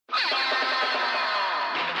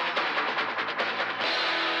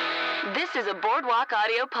This is a Boardwalk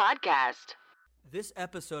Audio podcast. This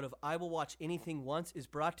episode of I Will Watch Anything Once is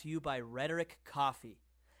brought to you by Rhetoric Coffee.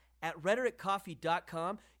 At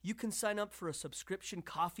rhetoriccoffee.com, you can sign up for a subscription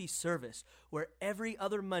coffee service where every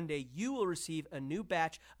other Monday you will receive a new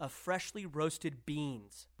batch of freshly roasted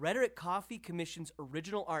beans. Rhetoric Coffee commissions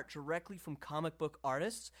original art directly from comic book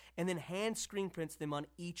artists and then hand screen prints them on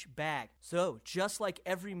each bag. So, just like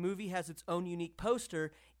every movie has its own unique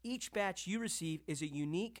poster, each batch you receive is a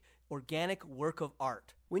unique, organic work of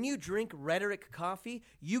art. When you drink Rhetoric Coffee,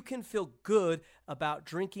 you can feel good about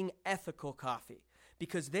drinking ethical coffee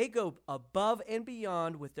because they go above and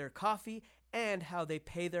beyond with their coffee and how they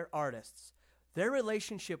pay their artists. Their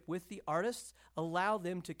relationship with the artists allow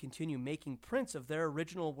them to continue making prints of their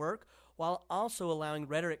original work while also allowing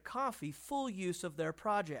Rhetoric Coffee full use of their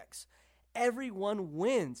projects. Everyone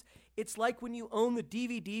wins. It's like when you own the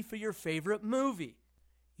DVD for your favorite movie.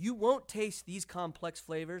 You won't taste these complex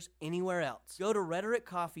flavors anywhere else. Go to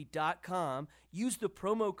rhetoriccoffee.com, use the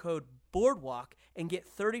promo code BOARDWALK, and get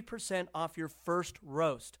 30% off your first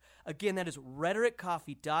roast. Again, that is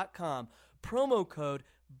rhetoriccoffee.com, promo code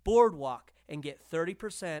BOARDWALK, and get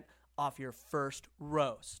 30% off your first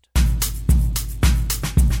roast.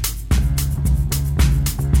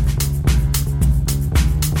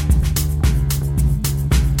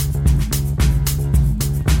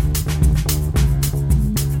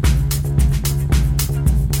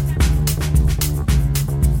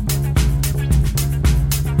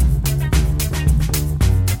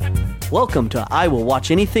 Welcome to I Will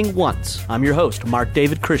Watch Anything Once. I'm your host, Mark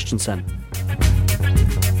David Christensen.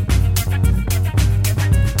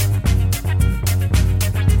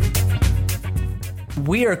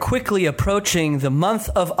 We are quickly approaching the month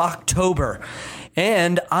of October,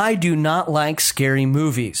 and I do not like scary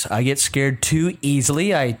movies. I get scared too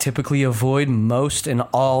easily. I typically avoid most and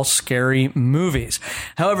all scary movies.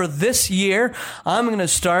 However, this year, I'm going to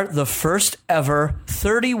start the first ever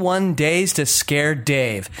 31 Days to Scare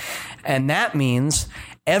Dave. And that means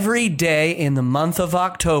every day in the month of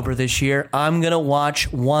October this year, I'm going to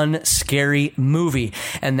watch one scary movie.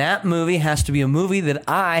 And that movie has to be a movie that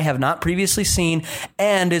I have not previously seen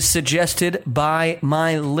and is suggested by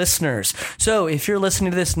my listeners. So if you're listening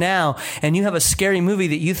to this now and you have a scary movie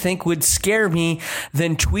that you think would scare me,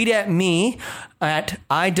 then tweet at me at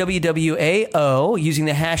IWWAO using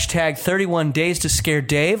the hashtag 31 Days to Scare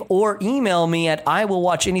Dave, or email me at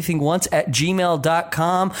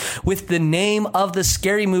iwillwatchanythingonce@gmail.com with the name of the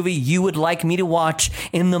scary movie you would like me to watch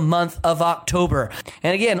in the month of October.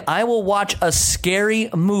 And again, I will watch a scary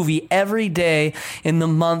movie every day in the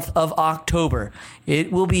month of October.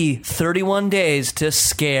 It will be 31 Days to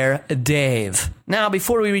Scare Dave. Now,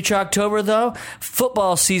 before we reach October, though,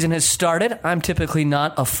 football season has started. I'm typically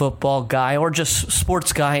not a football guy or just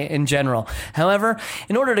sports guy in general. However,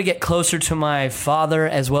 in order to get closer to my father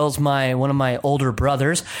as well as one of my older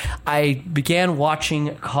brothers, I began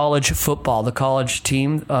watching college football, the college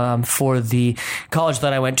team for the college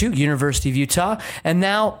that I went to, University of Utah, and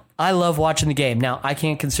now I love watching the game. Now, I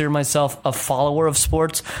can't consider myself a follower of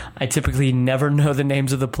sports. I typically never know the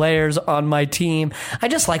names of the players on my team. I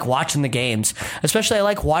just like watching the games. Especially, I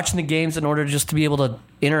like watching the games in order just to be able to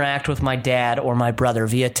interact with my dad or my brother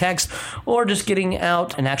via text, or just getting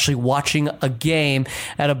out and actually watching a game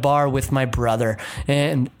at a bar with my brother.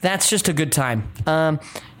 And that's just a good time.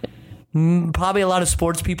 Probably a lot of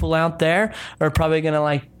sports people out there are probably going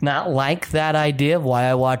to not like that idea of why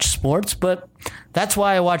I watch sports, but that's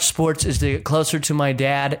why I watch sports, is to get closer to my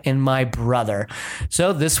dad and my brother.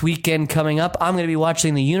 So this weekend coming up, I'm going to be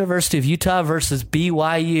watching the University of Utah versus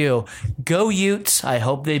BYU. Go Utes. I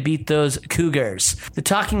hope they beat those Cougars. The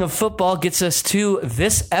talking of football gets us to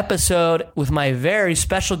this episode with my very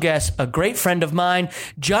special guest, a great friend of mine,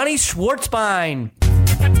 Jonny Svarzbein.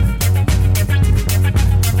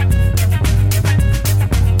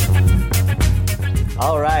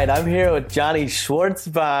 All right, I'm here with Jonny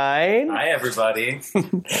Svarzbein. Hi, everybody.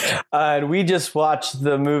 And we just watched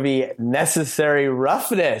the movie Necessary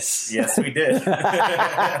Roughness. Yes, we did.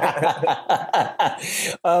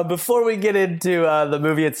 Before we get into the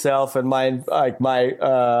movie itself and my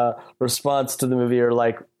response to the movie, or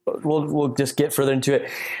we'll just get further into it.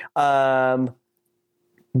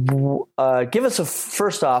 Give us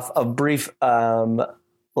first off a brief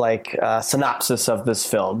synopsis of this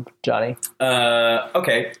film, Jonny.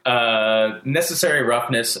 Okay. Necessary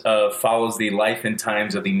Roughness follows the life and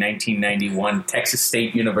times of the 1991 Texas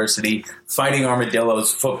State University Fighting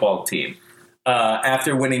Armadillos football team.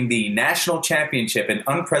 After winning the national championship, an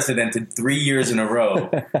unprecedented 3 years in a row,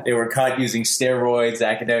 they were caught using steroids,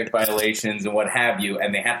 academic violations, and what have you,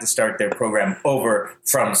 and they had to start their program over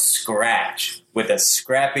from scratch with a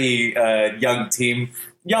scrappy young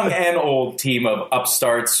and old team of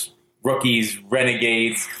upstarts, rookies,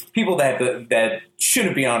 renegades, people that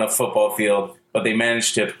shouldn't be on a football field, but they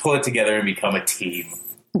managed to pull it together and become a team.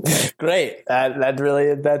 Great.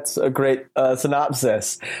 That's a great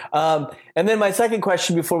synopsis. And then my second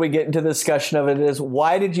question before we get into the discussion of it is,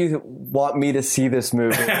 why did you want me to see this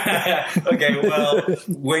movie? Okay, well,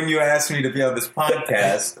 when you asked me to be on this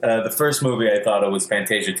podcast, the first movie I thought of was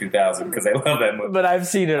Fantasia 2000 because I love that movie. But I've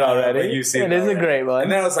seen it already. But you've seen it is already. A great one.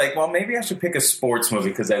 And then I was like, well, maybe I should pick a sports movie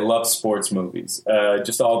because I love sports movies.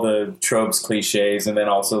 Just all the tropes, cliches, and then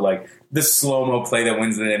also like the slow-mo play that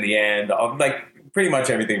wins it in the end. Pretty much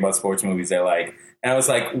everything about sports movies I like. And I was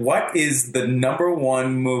like, what is the number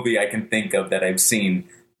one movie I can think of that I've seen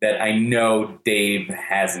that I know Dave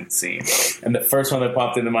hasn't seen? And the first one that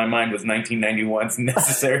popped into my mind was 1991's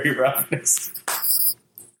Necessary Roughness.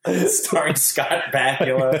 Starring Scott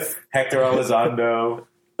Bakula, Hector Elizondo.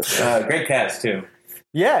 Great cast, too.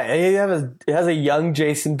 Yeah, it has a young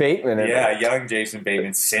Jason Bateman in it. Yeah, young Jason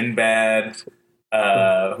Bateman. Sinbad.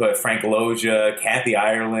 Who had Frank Loja, Kathy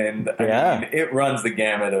Ireland. I mean, it runs the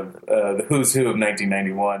gamut of the who's who of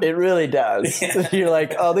 1991. It really does. Yeah. You're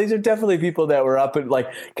like, oh, these are definitely people that were up and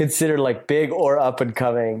considered big or up and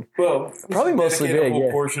coming. Well, probably mostly big. A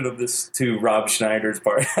whole portion of this to Rob Schneider's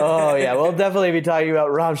part. Oh yeah, we'll definitely be talking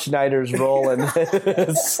about Rob Schneider's role in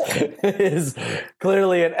this. Is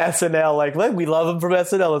clearly an SNL. Look, we love him from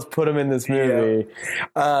SNL. Let's put him in this movie.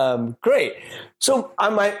 Yeah. Great. So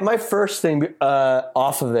my first thing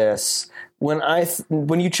off of this,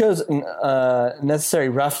 when you chose Necessary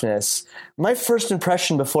Roughness, my first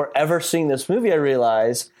impression before ever seeing this movie, I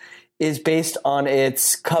realized, is based on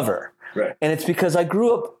its cover. Right. And it's because I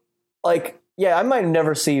grew up I might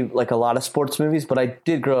never see a lot of sports movies, but I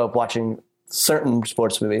did grow up watching certain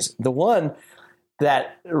sports movies. The one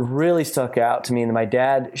that really stuck out to me and my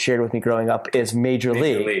dad shared with me growing up is Major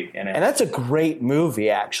League. And that's a great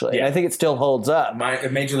movie, actually. Yeah. And I think it still holds up.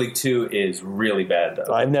 Major League 2 is really bad,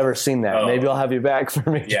 though. I've never seen that. Oh. Maybe I'll have you back for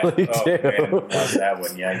Major League 2. Man, love that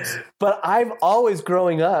one, yikes. But I've always,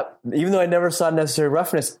 growing up, even though I never saw Necessary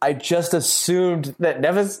Roughness, I just assumed that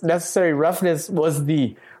Necessary Roughness was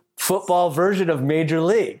the football version of Major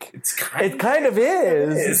League. It kind of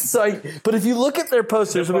is. But if you look at their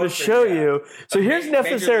posters, I'm going to show you. So here's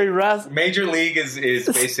Necessary Roughness. Major League is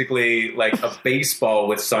basically like a baseball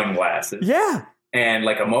with sunglasses. Yeah. And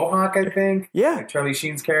a mohawk, I think. Yeah. Like Charlie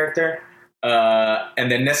Sheen's character.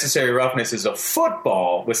 And then Necessary Roughness is a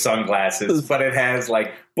football with sunglasses, but it has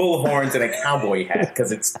bull horns and a cowboy hat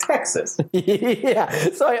because it's Texas. Yeah.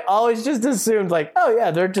 So I always just assumed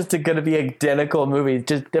they're just going to be identical movies,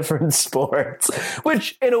 just different sports,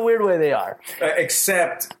 which in a weird way they are.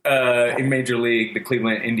 Except in Major League, the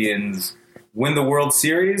Cleveland Indians win the World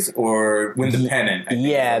Series or win the pennant.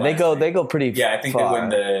 Yeah, they go pretty far. Yeah, I think they win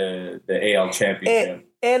the AL championship.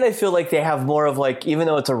 And I feel like they have more of even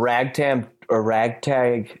though it's a ragtag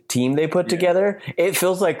team they put together, it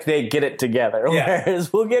feels like they get it together. Yeah.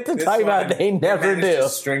 Whereas we'll get to talk about they never do. To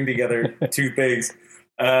string together two things.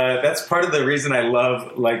 That's part of the reason I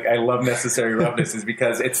love Necessary Roughness is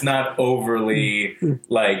because it's not overly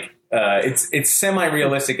it's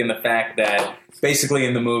semi-realistic in the fact that basically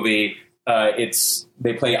in the movie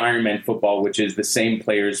they play Iron Man football, which is the same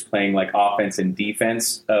players playing offense and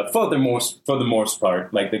defense for the most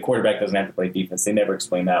part. The quarterback doesn't have to play defense. They never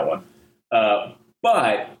explain that one.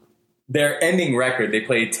 But their ending record, they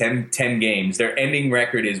played 10 games. Their ending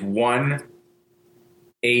record is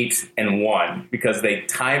 1-8-1 because they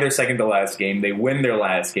tie their second to last game. They win their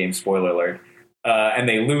last game, spoiler alert, and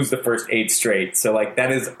they lose the first 8 straight. So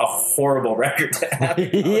that is a horrible record to have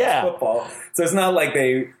in football. So it's not like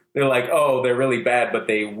they're they're really bad, but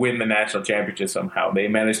they win the national championship somehow. They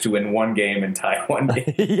managed to win one game and tie one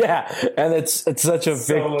game. Yeah, and it's such a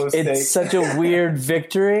it's such a weird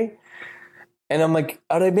victory. And I'm like,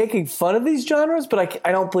 are they making fun of these genres? But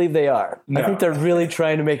I don't believe they are. No. I think they're really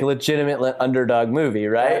trying to make a legitimate underdog movie,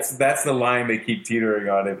 right? That's the line they keep teetering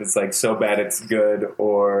on. If it's so bad it's good,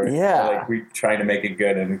 or we're trying to make it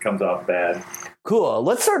good and it comes off bad. Cool.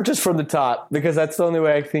 Let's start just from the top because that's the only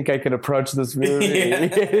way I think I can approach this movie.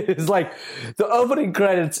 It's the opening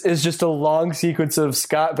credits is just a long sequence of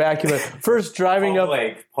Scott Bakula first driving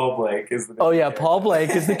Paul Blake is the Paul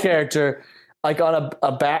Blake is the character. On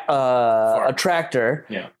a tractor,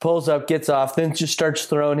 pulls up, gets off, then just starts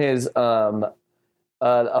throwing his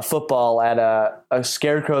a football at a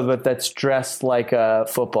scarecrow, but that's dressed like a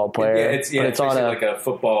football player. Yeah, it's basically like a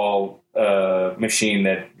football machine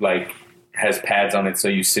that like has pads on it, so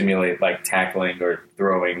you simulate like tackling or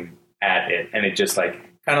throwing at it, and it just like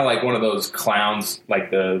kind of like one of those clowns,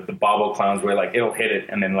 like the bobble clowns, where like it'll hit it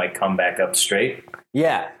and then like come back up straight.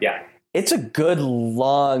 Yeah. It's a good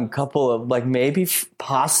long couple of like maybe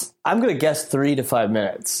I'm going to guess 3 to 5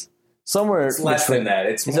 minutes. Somewhere it's less than that.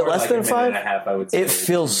 Is it less than 5? And a half, I would say. It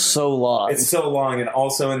feels so long. It's so long, and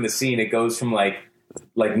also in the scene, it goes from like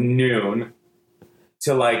noon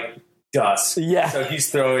to like dusk. Yeah. So he's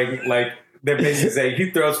throwing like they're basically saying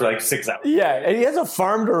he throws for like 6 hours. Yeah, and he has a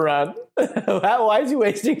farm to run. Why is he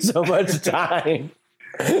wasting so much time?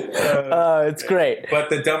 It's great. But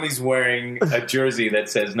the dummy's wearing a jersey that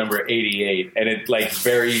says number 88, and it like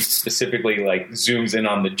very specifically like zooms in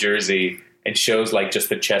on the jersey and shows like just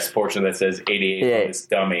the chest portion that says 88 on this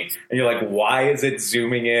dummy. And you're like, why is it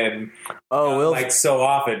zooming in like so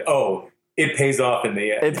often? Oh, it pays off in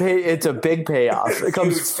the end. It's a big payoff. It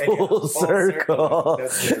comes full circle.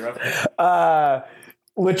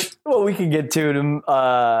 Which, well, we can get to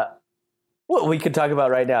what we could talk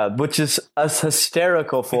about right now, which is a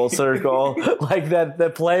hysterical full circle, like that the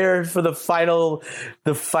player for the final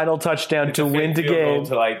touchdown to win the game,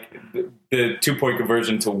 to like the 2-point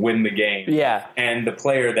conversion to win the game. Yeah, and the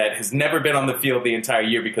player that has never been on the field the entire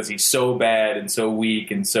year because he's so bad and so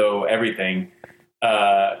weak and so everything.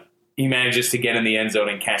 He manages to get in the end zone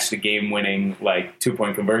and catch the game-winning like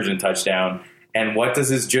 2-point conversion touchdown. And what does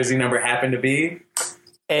his jersey number happen to be?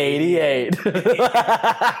 88.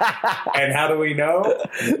 And how do we know?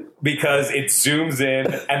 Because it zooms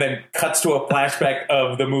in and then cuts to a flashback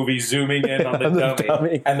of the movie zooming in on the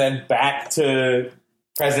dummy, and then back to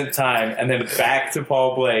present time, and then back to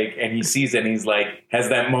Paul Blake, and he sees it and he's like, has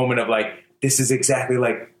that moment of like, this is exactly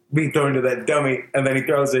like me throwing to that dummy, and then he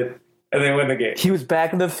throws it. And they win the game. He was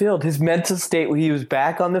back in the field. His mental state, he was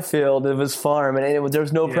back on the field of his farm, and there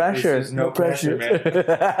was no pressure. There's no pressure, man.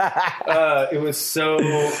 It was so...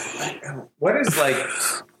 What is, like...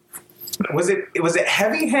 Was it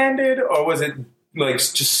heavy-handed, or was it, like,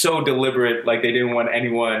 just so deliberate, like they didn't want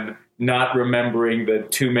anyone not remembering the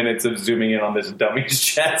 2 minutes of zooming in on this dummy's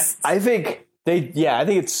chest? I think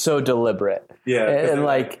it's so deliberate. Yeah. And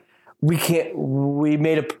like... We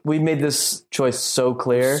made this choice so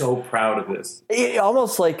clear. I'm so proud of this.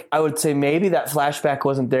 Almost like I would say maybe that flashback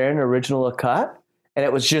wasn't there in the original cut, and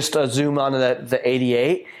it was just a zoom on the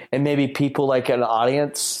 88, and maybe people like an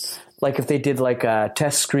audience, like if they did like a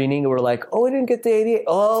test screening, were like, oh, we didn't get the 88.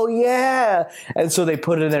 Oh yeah, and so they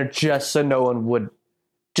put it in there just so no one would.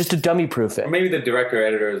 Just to dummy proof it. Or maybe the director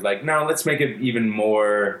editor is like, no, let's make it even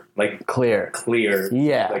more like clear.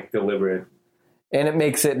 Yeah, like deliberate. And it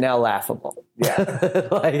makes it now laughable. Yeah.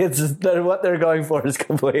 Like it's just, what they're going for is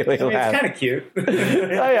completely laughable. It's kind of cute. Oh,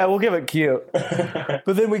 yeah, we'll give it cute. But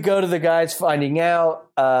then we go to the guys finding out.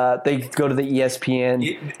 They go to the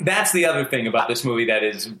ESPN. That's the other thing about this movie that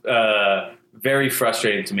is very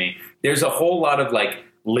frustrating to me. There's a whole lot of like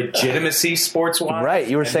legitimacy sports-wise. Right,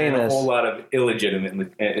 you were saying this. A whole lot of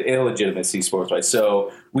illegitimacy sports-wise.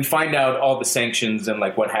 So we find out all the sanctions and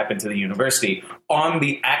like what happened to the university on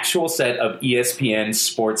the actual set of ESPN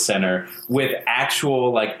Sports Center with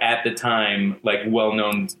actual, like at the time, like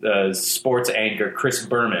well-known sports anchor Chris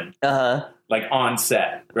Berman, like on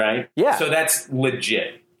set, right? Yeah. So that's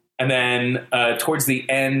legit. And then towards the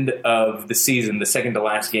end of the season, the second to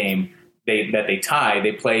last game,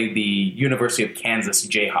 they play the University of Kansas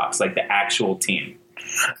Jayhawks, like the actual team.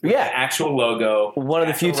 Yeah. The actual logo. One of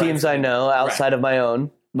the few teams I know outside of my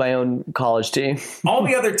own college team. All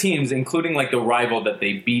the other teams, including like the rival that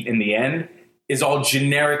they beat in the end, is all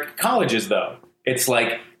generic colleges, though. It's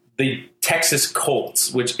like the Texas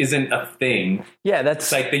Colts, which isn't a thing. Yeah,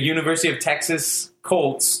 it's like the University of Texas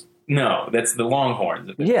Colts. No, that's the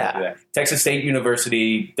Longhorns. Yeah. Texas State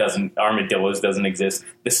University Armadillos doesn't exist.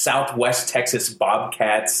 The Southwest Texas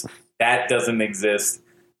Bobcats, that doesn't exist.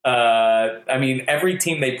 I mean, every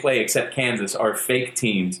team they play except Kansas are fake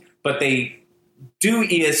teams, but they do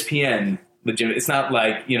ESPN legitimate. It's not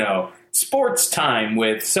like, sports time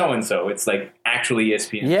with so-and-so. It's like actually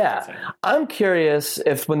ESPN. Yeah. I'm curious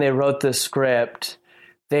if when they wrote this script,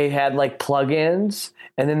 they had like plugins,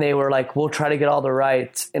 and then they were like, we'll try to get all the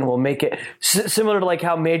rights and we'll make it similar to like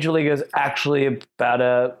how Major League is actually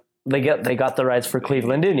about they got the rights for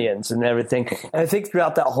Cleveland Indians and everything. And I think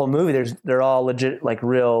throughout that whole movie, they're all legit, like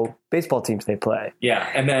real baseball teams they play. Yeah.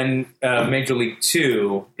 And then Major League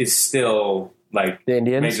 2 is still like the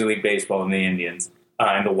Indians? Major League Baseball and the Indians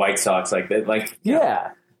and the White Sox, like that. Like,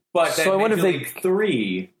 yeah. But then Major League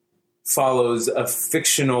 3 follows a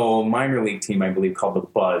fictional minor league team, I believe, called the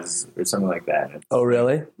Buzz or something like that. Oh,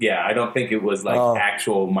 really? Yeah, I don't think it was like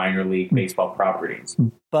actual minor league baseball properties.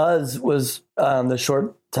 Buzz was the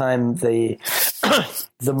short time the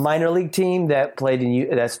minor league team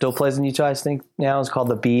that still plays in Utah. I think now is called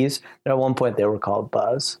the Bees. At one point, they were called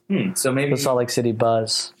Buzz. So maybe the Salt Lake City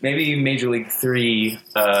Buzz. Maybe Major League 3.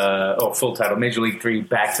 Full title: Major League 3.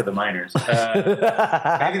 Back to the minors. Maybe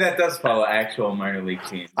that does follow actual minor league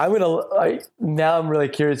teams. Now I'm really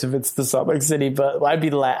curious if it's the Salt Lake City, but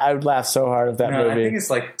I would laugh so hard at that movie. I think it's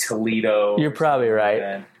like Toledo. You're probably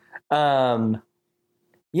right.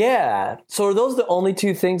 Yeah. So are those the only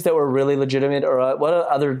two things that were really legitimate, or what are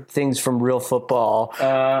other things from real football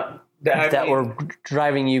that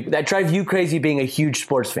drive you crazy being a huge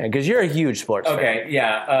sports fan? Because you're a huge sports fan. Okay.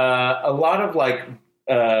 Yeah. A lot of like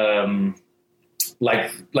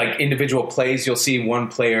individual plays. You'll see one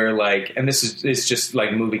player and it's just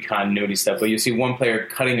like movie continuity stuff, but you see one player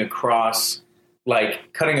cutting across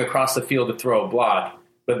the field to throw a block,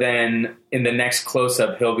 but then in the next close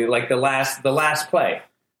up he'll be like the last play.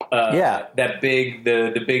 That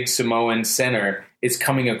the big Samoan center is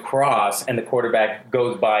coming across and the quarterback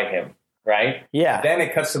goes by him, right? Yeah. Then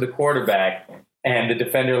it cuts to the quarterback and the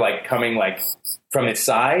defender coming from his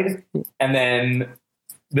side, and then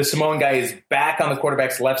the Samoan guy is back on the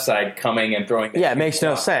quarterback's left side coming and throwing. Yeah, it makes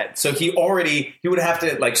no sense. So he would have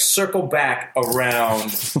to circle back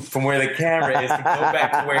around from where the camera is to go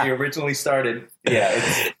back to where he originally started.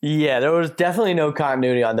 Yeah. There was definitely no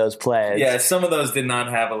continuity on those plays. Yeah, some of those did not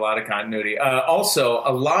have a lot of continuity. Also,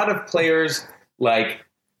 a lot of players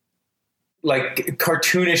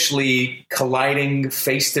cartoonishly colliding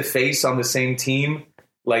face to face on the same team.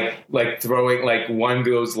 Like throwing, one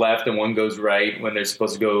goes left and one goes right when they're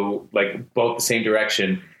supposed to go both the same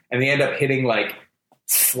direction, and they end up hitting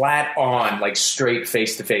flat on straight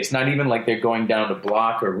face to face. Not even they're going down to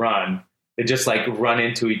block or run. They just run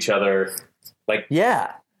into each other.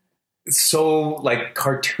 So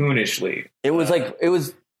cartoonishly. It was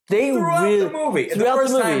throughout the movie. The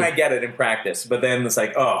first time I get it in practice, but then it's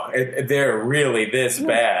they're really this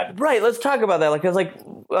bad. Right. Let's talk about that. Because I'm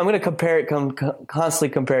going to compare it, constantly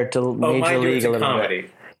compare it to Major League. It's a comedy.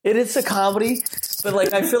 It is a comedy,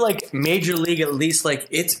 but I feel like Major League, at least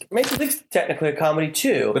Major League's technically a comedy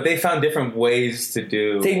too. But they found different ways to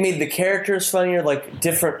do. They made the characters funnier,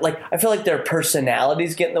 different. I feel like their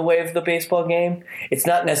personalities get in the way of the baseball game. It's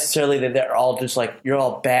not necessarily that they're all just you're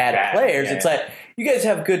all bad players. Yeah. It's you guys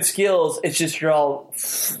have good skills. It's just you're all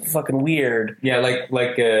fucking weird. Yeah,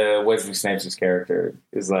 Wesley Snipes' character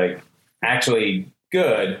is actually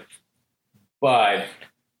good, but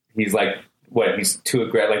he's he's too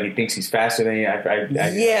aggressive. He thinks he's faster than you.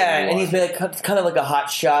 And he's kind of like a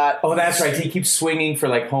hot shot. Oh, that's right. He keeps swinging for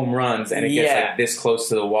home runs, and it gets this close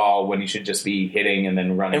to the wall when he should just be hitting and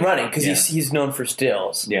then running. Because he's known for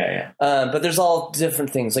stills. Yeah. But there's all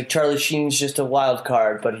different things. Charlie Sheen's just a wild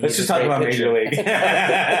card, but let's just talk about Major League.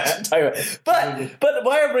 But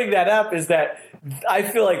why I bring that up is that I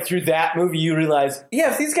feel through that movie you realize,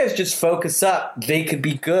 if these guys just focus up, they could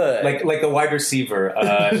be good. Like the wide receiver,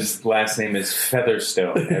 his last name is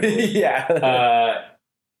Featherstone.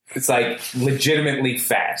 It's legitimately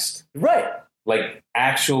fast. Right.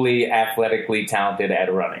 Actually athletically talented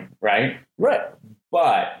at running, right? Right.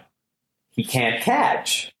 But he can't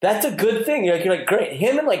catch. That's a good thing. You're great.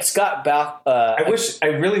 Him and Scott Bal. I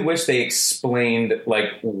really wish they explained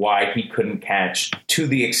why he couldn't catch to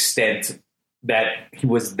the extent that he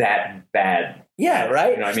was that bad. Yeah,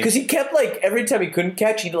 right. You know what I mean? Because he kept every time he couldn't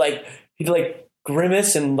catch, he'd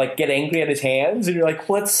grimace and get angry at his hands, and you're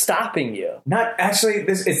what's stopping you? Not actually.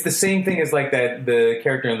 It's the same thing as the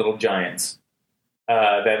character in Little Giants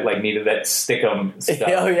that needed that stickum stuff.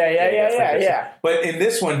 Oh yeah. But in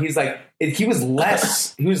this one, he was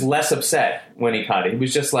less upset when he caught it. He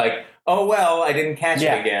was just oh well, I didn't catch it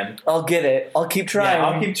again. I'll get it. I'll keep trying. Yeah,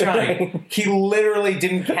 I'll keep trying. He literally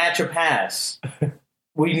didn't catch a pass.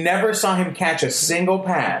 We never saw him catch a single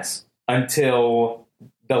pass until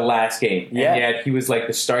the last game. Yeah. And yet he was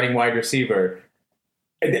the starting wide receiver.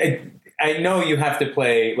 I know you have to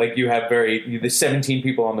play, you have there's 17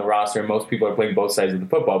 people on the roster and most people are playing both sides of the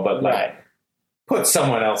football, but right. Put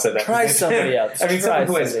someone else at that Try position. somebody else. Someone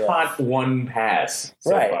who has caught one pass so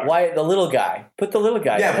far. Why the little guy? Put the little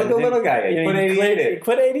guy in. Yeah, put the little guy in. Put 88 in.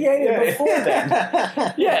 Put 88 in before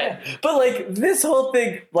then. Yeah. But this whole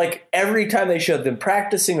thing, every time they showed them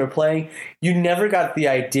practicing or playing, you never got the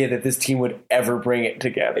idea that this team would ever bring it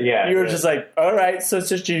together. Yeah. You were just all right, so it's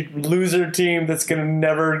just a loser team that's going to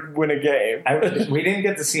never win a game. We didn't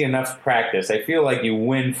get to see enough practice. I feel you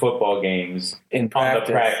win football games in practice. On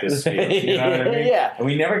the practice field. You know what I mean? Yeah. And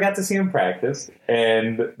we never got to see him practice.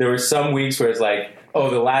 And there were some weeks where it's like,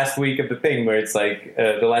 the last week of the thing where it's like,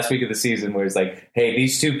 the last week of the season where it's like, hey,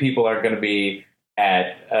 these two people aren't going to be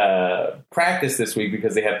at practice this week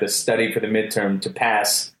because they have to study for the midterm to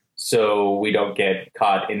pass so we don't get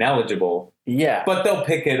caught ineligible. Yeah. But they'll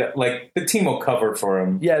pick it, like, the team will cover for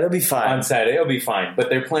them. Yeah, they'll be fine. On Saturday, it'll be fine. But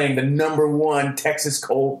they're playing the number 1 Texas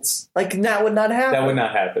Colts. Like, that would not happen. That would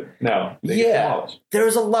not happen. No. Yeah. There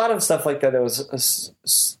was a lot of stuff like that. There was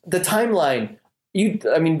the timeline.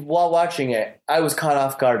 While watching it, I was caught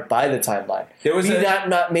off guard by the timeline. There was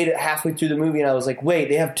not made it halfway through the movie, and I was like, wait,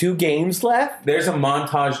 they have 2 games left? There's a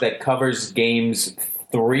montage that covers games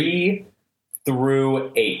 3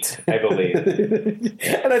 through 8, I believe.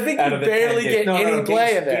 And I think you barely get any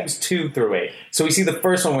play in there. Games 2 through 8. So we see the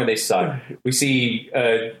first one where they suck. We see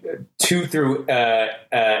 2 through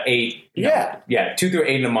 8. Yeah, 2 through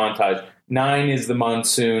 8 in a montage. 9 is the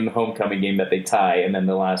monsoon homecoming game that they tie, and then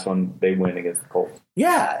the last one they win against the Colts.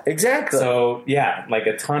 Yeah, exactly. So, yeah, like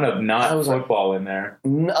a ton of not football in there.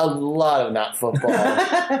 A lot of not football.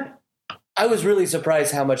 I was really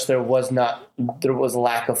surprised how much there was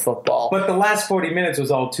lack of football. But the last 40 minutes was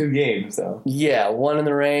all 2 games, though. Yeah, one in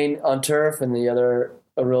the rain on turf and the other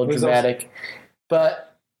a real dramatic.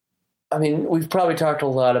 But, I mean, we've probably talked a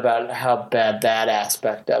lot about how bad that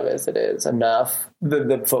aspect of it is. Enough.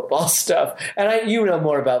 The football stuff. And you know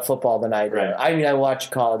more about football than I do. Right. I mean, I watch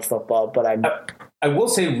college football, but I will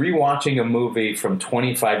say rewatching a movie from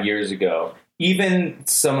 25 years ago, even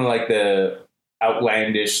some of like the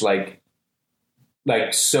outlandish,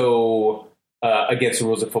 so against the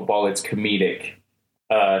rules of football, it's comedic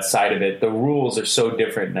side of it. The rules are so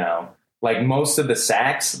different now. Like most of the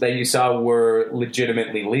sacks that you saw were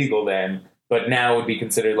legitimately legal then, but now would be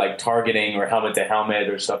considered like targeting or helmet to helmet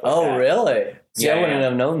or stuff like that. Oh, really? See, I wouldn't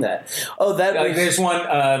have known that. Oh, there's one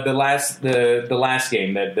the last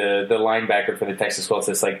game that the linebacker for the Texas Colts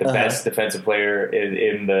is like the best defensive player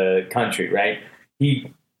in the country, right?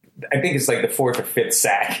 I think it's like the 4th or 5th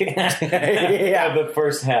sack of the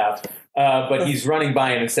first half. But he's running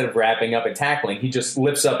by, and instead of wrapping up and tackling, he just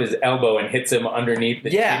lifts up his elbow and hits him underneath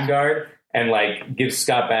the shin guard and like gives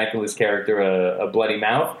Scott Bakula's character a bloody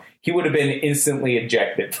mouth. He would have been instantly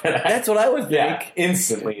ejected for that. That's what I would think. Yeah,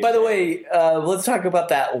 instantly. By the way, let's talk about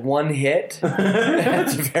that one hit at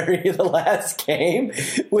the last game,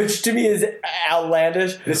 which to me is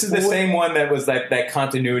outlandish. This is the same one that was that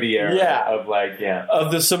continuity era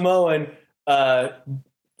of the Samoan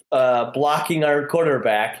blocking our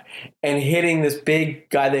quarterback and hitting this big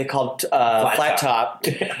guy they called Flat Top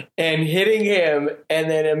and hitting him, and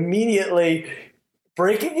then immediately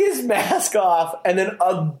breaking his mask off, and then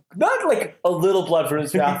not like a little blood from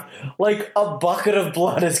his mouth, like a bucket of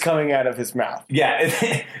blood is coming out of his mouth. Yeah.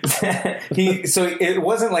 So it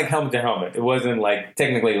wasn't like helmet to helmet. It wasn't like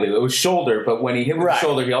technically illegal. It was shoulder, but when he hit with the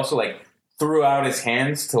shoulder, he also like threw out his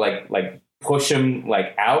hands to like push him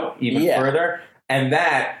like out even further. And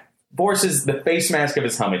that forces the face mask of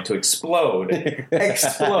his helmet to explode.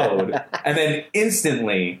 And then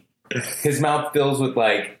instantly his mouth fills with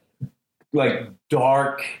like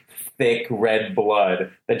dark, thick red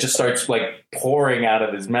blood that just starts like pouring out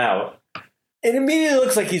of his mouth. It immediately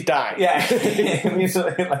looks like he's dying. Yeah. It's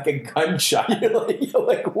like a gunshot. You're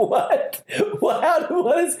like, what? And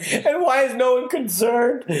why is no one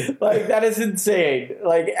concerned? Like, that is insane.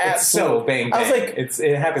 Like, it's so bang. I was like,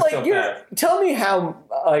 it happens so fast. Tell me how,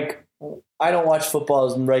 like, I don't watch football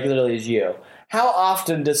as regularly as you. How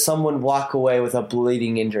often does someone walk away with a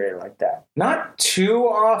bleeding injury like that? Not too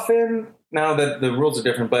often. Now that the rules are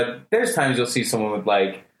different, but there's times you'll see someone with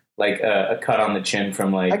like a cut on the chin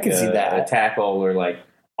from like I can see that. A tackle, or like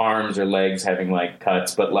arms or legs having like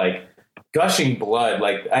cuts, but like gushing blood.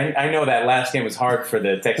 Like I know that last game was hard for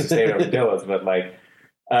the Texas State Armadillos, but like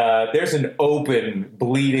there's an open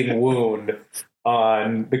bleeding wound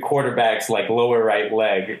on the quarterback's like lower right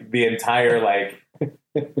leg the entire like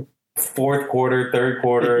fourth quarter, third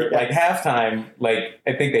quarter, like halftime. Like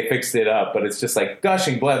I think they fixed it up, but it's just like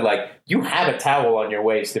gushing blood. Like you have a towel on your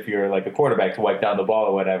waist if you're like a quarterback to wipe down the ball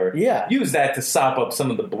or whatever. Yeah, use that to sop up some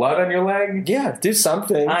of the blood on your leg. Yeah, do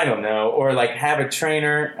something. I don't know, or like have a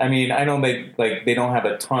trainer. I mean, I know they don't have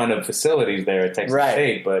a ton of facilities there at Texas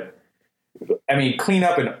State, but I mean, clean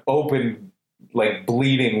up an open like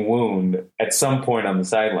bleeding wound at some point on the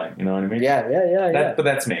sideline. You know what I mean? Yeah. But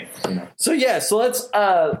that's me. You know? So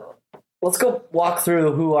let's go walk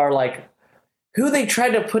through who they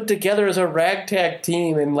tried to put together as a ragtag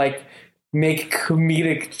team and like make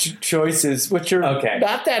comedic choices, which are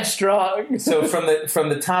not that strong. So from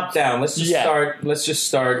the top down, let's just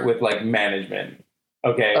start with like management.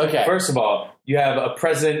 Okay. First of all, you have a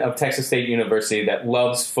president of Texas State University that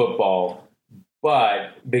loves football,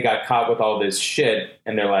 but they got caught with all this shit,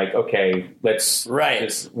 and they're like, okay,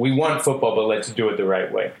 we want football, but let's do it the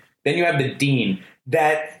right way. Then you have the dean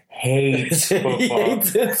that hates football. He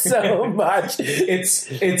hates it so much.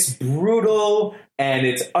 It's brutal, and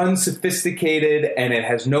it's unsophisticated, and it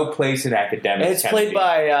has no place in academics. And it's played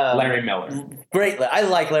by Larry Miller. Great. I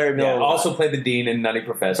like Larry Miller. Yeah, also played the dean in Nutty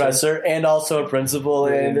Professor. And also a principal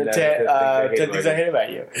in 10 Things I Hate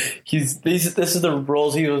About You. This is the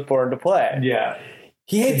roles he was born to play. Yeah.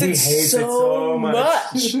 He hates it so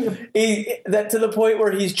much. That to the point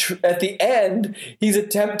where he's at the end, he's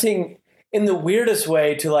attempting in the weirdest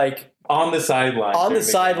way to like on the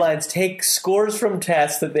sidelines take scores from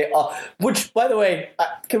tests that they all. Which, by the way,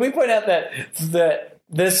 can we point out that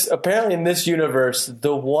this apparently in this universe,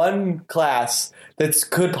 the one class that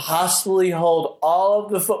could possibly hold all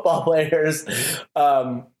of the football players.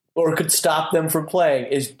 Or could stop them from playing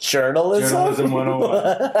is journalism. Journalism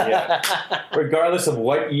 101. Yeah. Regardless of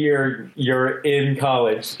what year you're in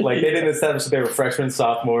college, like they didn't establish that they were freshmen,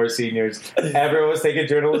 sophomores, seniors. Everyone was taking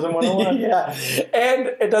journalism 101. Yeah, and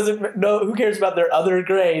it doesn't. No, who cares about their other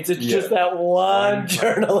grades? It's just that one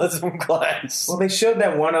journalism class. Well, they showed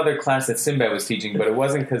that one other class that Sinbad was teaching, but it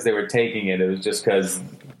wasn't because they were taking it. It was just because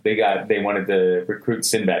they wanted to recruit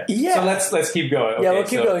Sinbad. Yeah. So let's keep going. Okay, yeah, we'll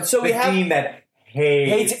keep going. So we have dean that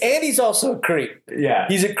hates, and he's also a creep. Yeah.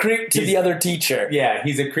 He's a creep to the other teacher. Yeah,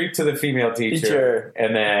 he's a creep to the female teacher.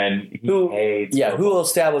 And then he hates. Yeah, who will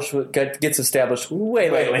gets established way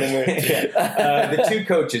later. The two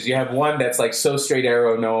coaches, you have one that's like so straight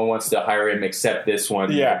arrow, no one wants to hire him except this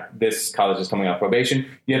one. Yeah. This college is coming off probation.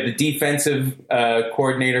 You have the defensive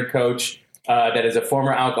coordinator coach that is a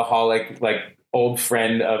former alcoholic, like, old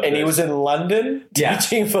friend of he was in London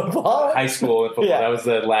teaching football? High school football. Yeah. That was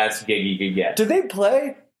the last gig he could get. Did they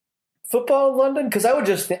play football in London? Because I would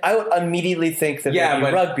immediately think that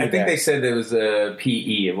maybe rugby. I think they said it was a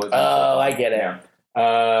PE. It wasn't. Oh, I get it.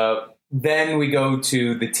 Yeah. Then we go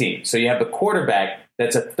to the team. So you have the quarterback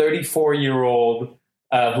that's a 34-year-old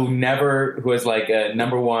who was like a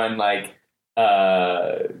number one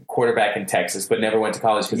quarterback in Texas, but never went to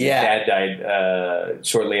college because his dad died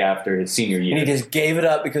shortly after his senior year. And he just gave it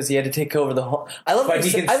up because he had to take over the whole. I love they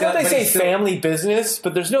say family business,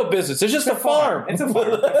 but there's no business. There's just a farm. It's a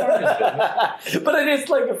farm. A farm is business. But it is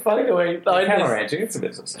like a funny way. Cattle ranching, it's a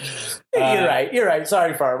business. You're right.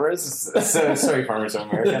 Sorry, farmers. Sorry, farmers of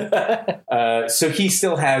America. So he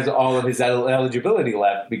still has all of his eligibility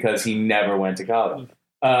left because he never went to college.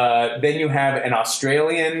 Then you have an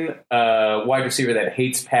Australian wide receiver that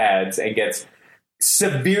hates pads and gets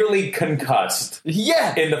severely concussed.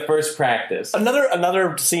 Yeah, in the first practice.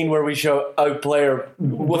 Another scene where we show a player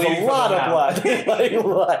with a lot of blood. Like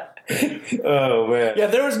what? Oh man! Yeah,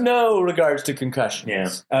 there was no regards to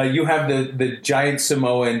concussions. Yeah, you have the giant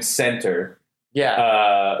Samoan center.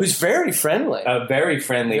 Yeah, who's very friendly. Very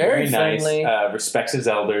friendly, very nice. Respects his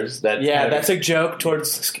elders. That's a joke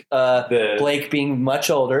towards Blake being much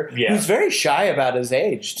older. Yeah. Who's very shy about his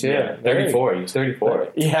age, too. Yeah, 34. He's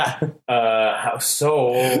 34. Yeah. How so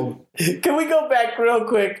old? Can we go back real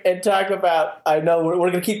quick and talk about, I know we're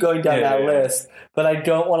going to keep going down that list, but I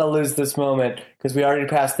don't want to lose this moment because we already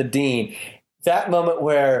passed the dean. That moment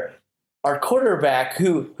where our quarterback,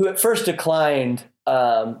 who at first declined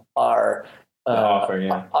the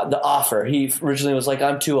offer. He originally was like,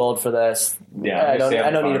 "I'm too old for this. Yeah, I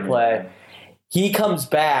don't need to play." He comes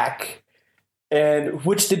back, and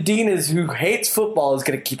which the dean who hates football is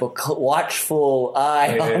going to keep a watchful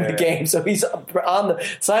eye on the game. So he's on the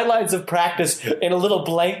sidelines of practice in a little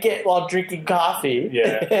blanket while drinking coffee.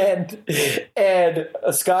 Yeah, and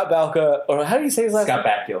Scott Balka, or how do you say his last name?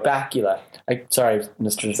 Scott Bakula. Sorry,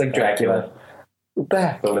 Mr. It's like Dracula.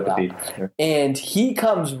 Bakula. And he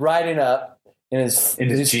comes riding up. In his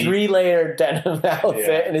 3-layer denim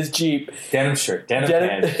outfit and his Jeep. Denim shirt, denim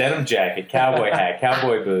pants, denim jacket, cowboy hat,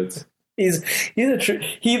 cowboy boots. He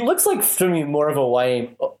looks like to me more of a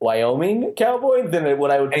Wyoming cowboy than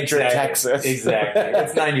what I would picture in Texas. Exactly.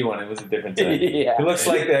 It's 91. It was a different time. Yeah. He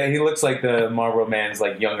looks like the Marlboro Man's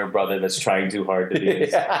younger brother that's trying too hard to be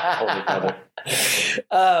his older brother.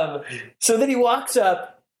 So then he walks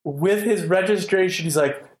up with his registration. He's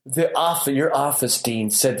like, your office dean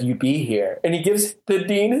said you be here, and he gives the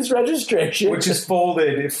dean his registration, which is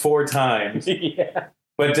folded 4 times. Yeah,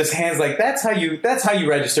 but just hands that's how you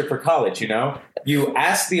register for college. You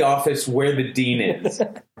ask the office where the dean is.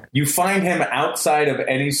 You find him outside of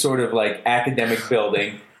any sort of academic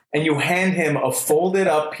building, and you hand him a folded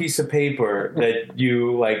up piece of paper that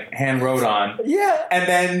you hand wrote on. Yeah, and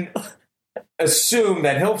then assume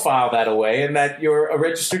that he'll file that away and that you're a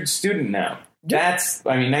registered student now. That's,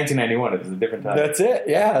 1991. It was a different time. That's it.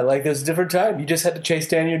 Yeah, like there's a different time. You just had to chase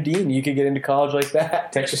down your dean. You could get into college like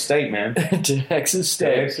that. Texas State, man. Texas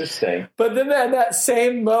State. Texas State. But then at that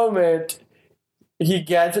same moment, he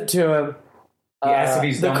gets it to him. He asks if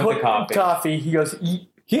he's done with the coffee. He goes,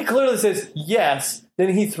 he clearly says yes. Then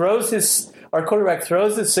he our quarterback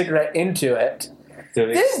throws his cigarette into it. To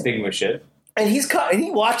extinguish it. And he's caught, and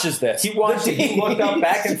he watches this. He watched it. He looked up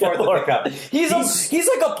back and forth at the cup. He's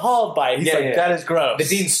like appalled by it. He's that is gross. The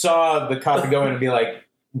dean saw the coffee go in and be like,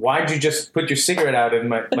 why'd you just put your cigarette out?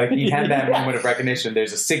 And he had that moment of recognition.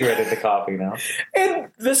 There's a cigarette at the coffee now. And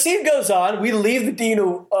the scene goes on. We leave the dean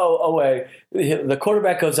away. The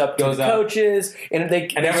quarterback goes up to the coaches. And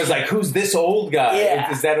everyone's like, who's this old guy?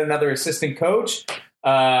 Yeah. Is that another assistant coach?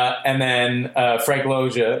 And then Frank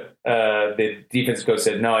Loja, the defensive coach,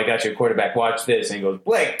 said, no, I got you a quarterback. Watch this. And he goes,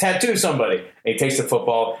 Blake, tattoo somebody. And he takes the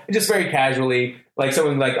football. And just very casually, like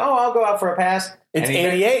someone like, oh, I'll go out for a pass. It's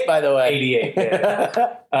 88, by the way. 88,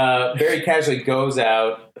 yeah. Very casually goes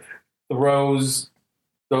out, throws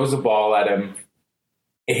a ball at him.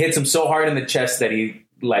 It hits him so hard in the chest that he,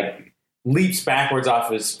 leaps backwards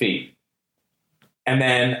off his feet. And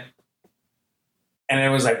it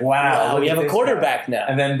was like, wow, we have a quarterback now.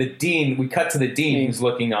 And then we cut to the dean who's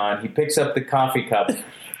looking on. He picks up the coffee cup,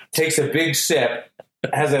 takes a big sip,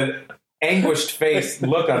 has an anguished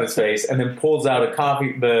look on his face, and then pulls out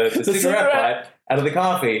the cigarette butt out of the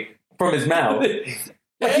coffee from his mouth.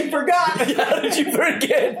 He forgot. How did you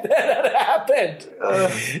forget that happened?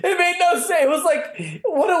 It made no sense. It was like,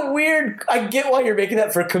 what a weird... I get why you're making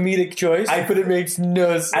that for a comedic choice, but it makes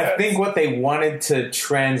no sense. I think what they wanted to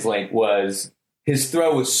translate was his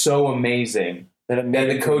throw was so amazing that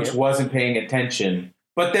the coach wasn't paying attention.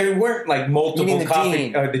 But there weren't multiple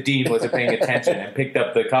coffee... the dean wasn't paying attention and picked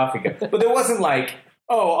up the coffee cup. But there wasn't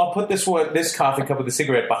I'll put this coffee cup with a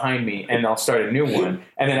cigarette behind me and I'll start a new one.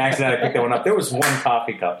 And then accidentally pick that one up. There was one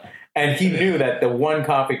coffee cup. And he knew that the one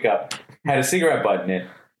coffee cup had a cigarette butt in it.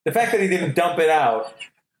 The fact that he didn't dump it out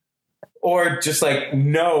or just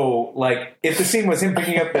if the scene was him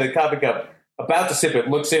picking up the coffee cup, about to sip it,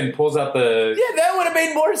 looks in, pulls out the... Yeah, that would have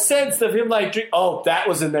made more sense of him that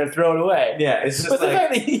was in there, throw it away. Yeah, it's just but the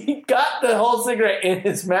fact that he got the whole cigarette in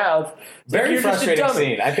his mouth... Very frustrating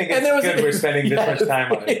scene. I think it's good we're spending this much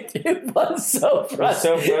time on it. It was so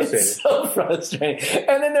frustrating. It's so frustrating.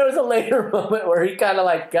 And then there was a later moment where he kind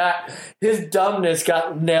of got... His dumbness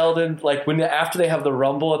got nailed in, after they have the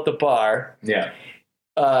rumble at the bar. Yeah.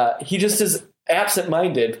 He just is...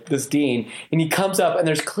 absent-minded, this dean, and he comes up and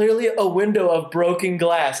there's clearly a window of broken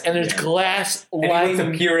glass and there's glass lining. And he lets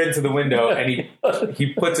him peer into the window and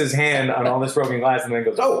he puts his hand on all this broken glass and then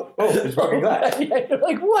goes, oh, there's broken glass. Yeah, you're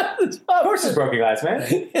like, what? Of course there's broken glass, man.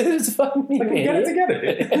 It's fucking get it together,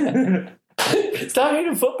 dude. Stop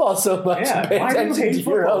hating football so much. Yeah, why do you hate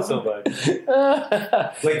football so much?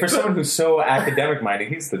 For someone who's so academic-minded,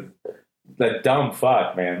 he's the dumb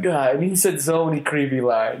fuck, man. God, he said so many creepy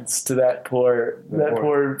lines to that poor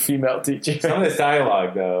female teacher. Some of this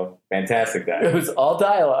dialogue, though, fantastic dialogue. It was all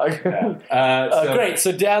dialogue. Yeah. Great.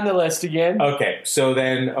 So down the list again. Okay. So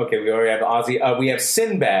then, we already have Ozzy. We have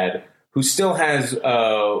Sinbad, who still has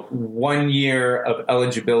 1 year of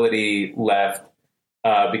eligibility left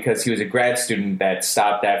because he was a grad student that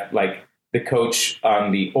stopped at the coach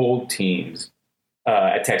on the old teams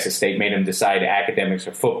at Texas State made him decide academics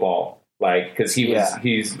or football. Because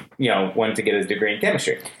he's wanted to get his degree in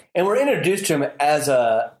chemistry, and we're introduced to him as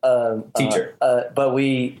a teacher, but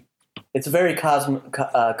it's very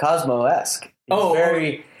Cosmo-esque.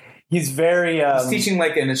 He's teaching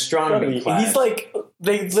an astronomy class. He's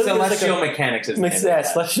they literally celestial mechanics.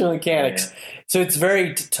 Celestial mechanics. Yeah. So it's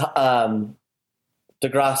very deGrasse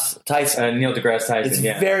Tyson. Neil deGrasse Tyson.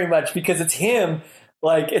 It's very much because it's him.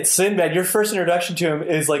 It's Sinbad. Your first introduction to him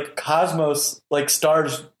is cosmos,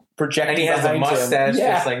 stars. Projecting, and he has a mustache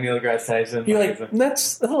just like Neil deGrasse Tyson. You're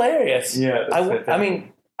that's hilarious. Yeah,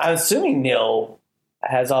 I'm assuming Neil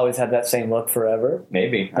has always had that same look forever.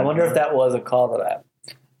 Maybe. I wonder if that was a call to that.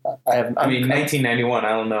 1991. I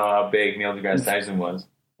don't know how big Neil deGrasse Tyson was.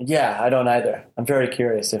 Yeah, I don't either. I'm very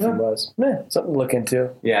curious if he was. Something to look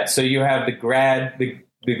into. Yeah. So you have the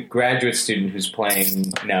graduate student who's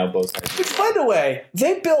playing now both sides. Which, by the way,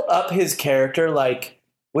 they built up his character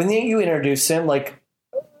when you introduce him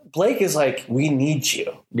Blake is we need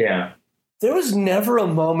you. Yeah. There was never a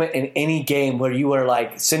moment in any game where you were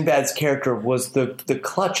Sinbad's character was the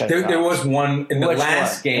clutch. There was one in the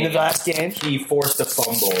last game. In the last game? He forced a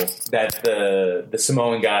fumble that the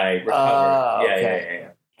Samoan guy recovered. Okay.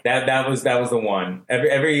 Yeah. That was the one.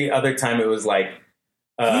 Every other time it was he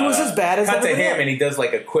was as bad as cut to him else. and he does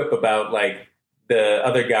a quip about the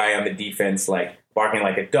other guy on the defense like barking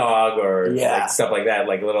like a dog or like stuff like that.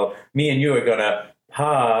 Like me and you are gonna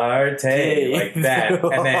party like that,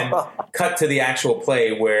 and then cut to the actual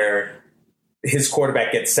play where his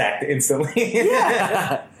quarterback gets sacked instantly.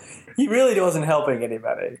 Yeah. He really wasn't helping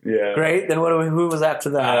anybody. Yeah. Great. Then who was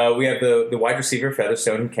after that? We have the wide receiver,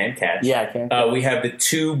 Featherstone, who can't catch. Yeah, can't catch. We have the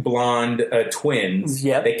two blonde twins.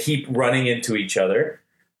 Yep. They keep running into each other.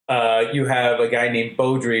 You have a guy named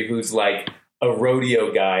Beaudry who's like a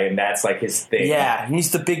rodeo guy, and that's like his thing. Yeah,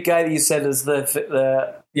 he's the big guy that you said is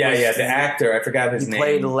the actor. I forgot his he name.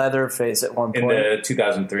 Played Leatherface at one point in the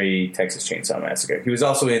 2003 Texas Chainsaw Massacre. He was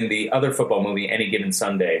also in the other football movie, Any Given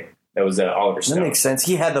Sunday. That was Oliver Stone. That makes sense.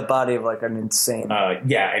 He had the body of like an insane.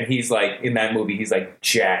 Yeah, and he's like in that movie. He's like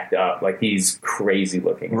jacked up, like he's crazy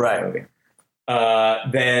looking. In that movie.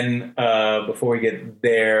 Then before we get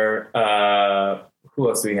there, who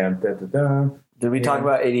else do we have? Did we talk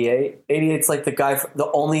about 88? 88's like the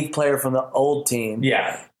only player from the old team.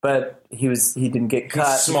 Yeah. But he didn't get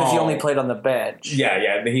cut because he only played on the bench.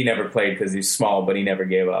 Yeah. He never played because he's small, but he never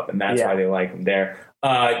gave up, and that's why they like him there.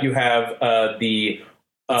 You have the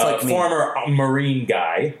former Marine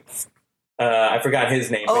guy. I forgot his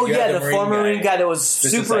name. Oh, yeah, the former Marine guy that was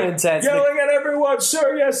super intense. Yelling at everyone,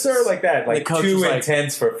 sir, yes, sir, like that. Like too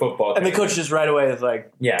intense for football. And the coach just right away is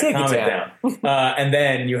like, take calm it down. And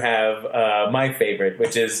then you have my favorite,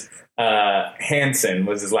 which is Hansen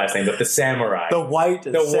was his last name, but the samurai. The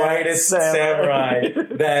whitest samurai.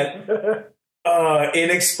 That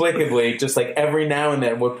inexplicably, just like every now and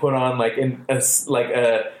then would put on like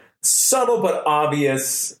a subtle but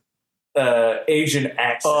obvious Asian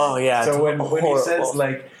accent. Oh yeah. So when he says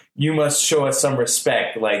like you must show us some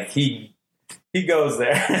respect, like he goes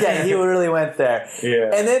there. Yeah, he really went there.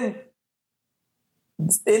 Yeah. And then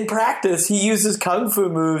in practice he uses kung fu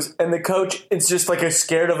moves and the coach is just like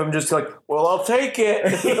scared of him, just like, well, I'll take it.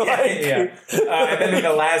 And then in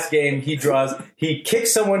the last game he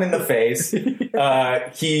kicks someone in the face.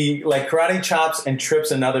 He like karate chops and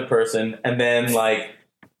trips another person, and then like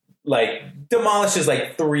demolishes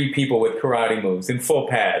like 3 people with karate moves in full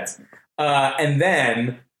pads, and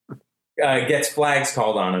then gets flags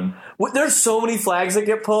called on him. There's so many flags that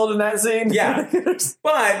get pulled in that scene. Yeah,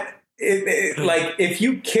 but like if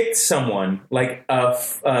you kicked someone like a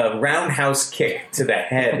roundhouse kick to the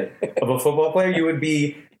head of a football player, you would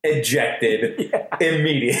be ejected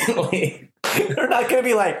immediately. They're not going to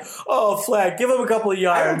be like, oh, flag, give him a couple of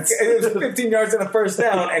yards. It was 15 yards and a first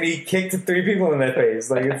down, and he kicked 3 people in the face.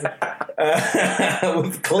 Like it's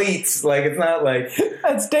with cleats. Like it's not like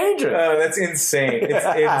that's dangerous. That's insane. It's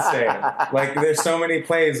insane. Like there's so many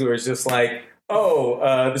plays where it's just like,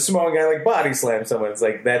 the small guy like body slams someone. It's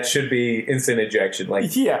like that should be instant ejection. Like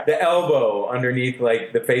the elbow underneath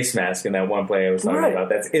like the face mask in that one play I was talking about.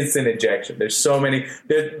 That's instant ejection. There's so many.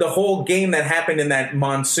 The whole game that happened in that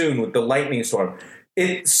monsoon with the lightning storm.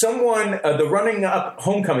 The running up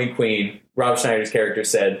homecoming queen, Rob Schneider's character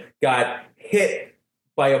said, got hit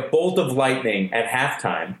by a bolt of lightning at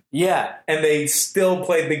halftime. Yeah, and they still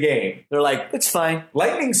played the game. They're like, it's fine.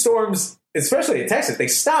 Lightning storms. Especially in Texas, they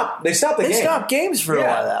stop the game. They stop games for a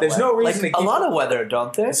while. That there's no reason to keep a lot of weather,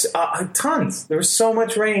 don't they? Tons. There was so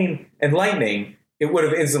much rain and lightning, it would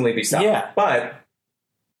have instantly been stopped. Yeah, but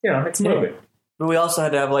it's moving. But we also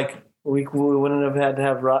had to have we wouldn't have had to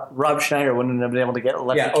have Rob Schneider wouldn't have been able to get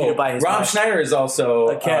electrocuted by his. Rob Schneider is also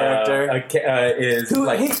a character. I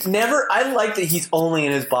like that he's only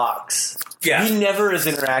in his box. Yeah. He never is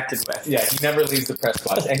interacted with. Yeah, he never leaves the press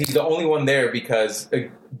box. And he's the only one there because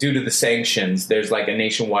due to the sanctions, there's like a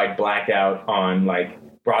nationwide blackout on like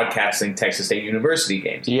broadcasting Texas State University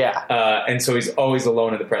games. Yeah. And so he's always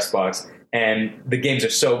alone in the press box. And the games are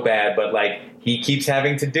so bad, but like he keeps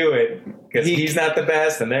having to do it because he's not the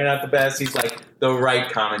best and they're not the best. He's like the right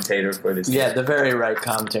commentator for this. Yeah, the very right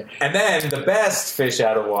commentator. And then the best fish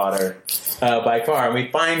out of water by far. And we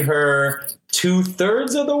find her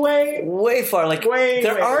 2/3 of the way. Way far. Like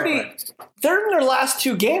they're in their last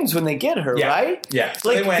 2 games when they get her, right? Yeah.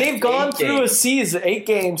 Like they've gone through a season, 8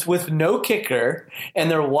 games with no kicker,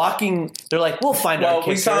 and they're walking. They're like, we'll find our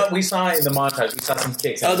kicker. We saw in the montage. We saw some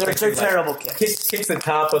kicks. Oh, they're terrible kicks. Kicks the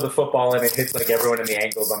top of the football and it hits like everyone in the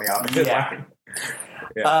ankles on the opposite line.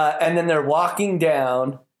 Yeah. And then they're walking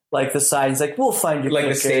down like the side. He's like, we'll find your kicker.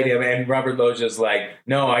 Like the stadium, and Robert Loja's like,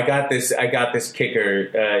 no, I got this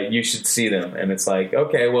kicker. You should see them. And it's like,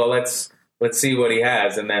 okay, well, let's see what he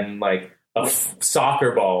has. And then like a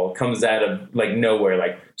soccer ball comes out of like nowhere,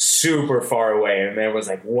 like super far away, and everyone's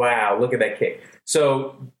like, wow, look at that kick.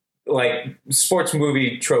 So like sports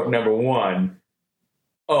movie trope number 1,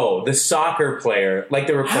 the soccer player, like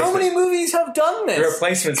the replacement. How many movies have done this? The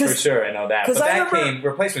replacements for sure, I know that. But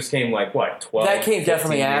replacements came like what, 12? That came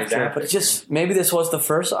definitely after, but maybe this was the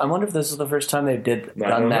first. I wonder if this was the first time they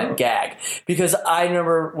done that gag, because I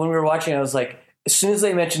remember when we were watching, I was like, as soon as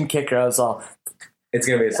they mentioned kicker, I was all, it's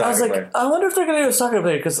gonna be a soccer player. I wonder if they're gonna do a soccer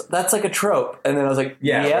player, because that's like a trope. And then I was like,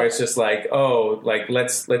 where it's just like,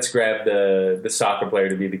 let's grab the soccer player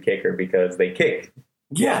to be the kicker because they kick.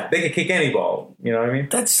 Yeah, they could kick any ball. You know what I mean?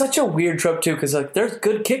 That's such a weird trope too, because like there's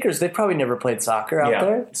good kickers. They probably never played soccer out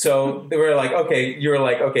there. So they were like,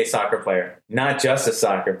 okay, soccer player, not just a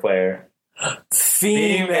soccer player.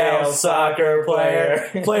 Female soccer player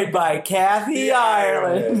played by Kathy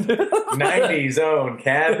Ireland. 90s own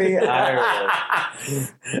Kathy Ireland.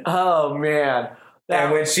 Oh man!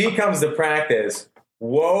 And when she comes to practice,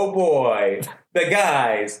 whoa boy, the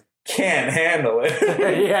guys can't handle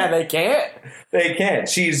it. Yeah, they can't. They can't.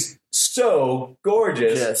 She's so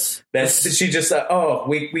gorgeous that she just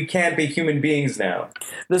we can't be human beings now.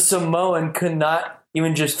 The Samoan could not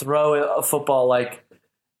even just throw a football like.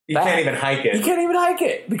 You can't even hike it. You can't even hike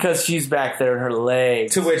it because she's back there in her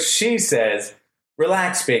legs. To which she says,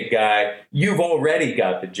 "Relax, big guy. You've already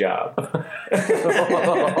got the job."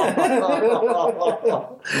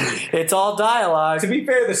 It's all dialogue. To be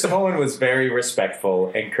fair, the Samoan was very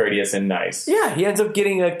respectful and courteous and nice. Yeah, he ends up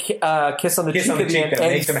getting a kiss on the cheek that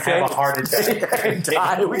makes him have a heart attack. And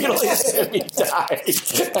die. We can only assume he died at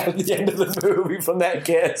the end of the movie from that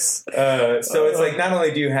kiss. So it's like, not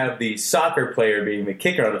only do you have the soccer player being the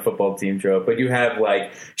kicker on the football team trope, but you have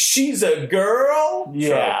like, she's a girl.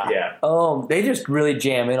 Yeah. Trope. Yeah. They just really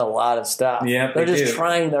jam in a lot of stuff. Yeah, they're just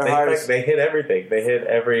trying their hardest. They hit everything. They hit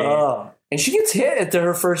every. And she gets hit at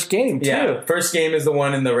her first game too. Yeah, first game is the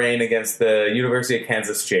one in the rain against the University of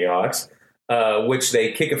Kansas Jayhawks, which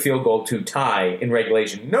they kick a field goal to tie in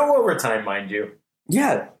regulation. No overtime, mind you.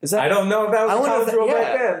 Yeah, I don't know if that was a college rule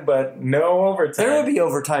back then, but no overtime. There would be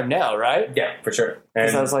overtime now, right? Yeah, for sure.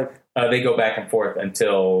 And I was like, they go back and forth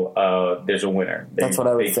until there's a winner. That's what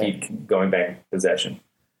I would think. They keep going back in possession.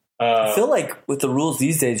 I feel like with the rules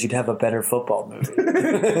these days, you'd have a better football movie.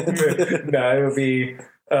 No, it would be.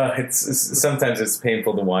 Sometimes it's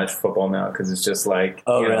painful to watch football now because it's just like,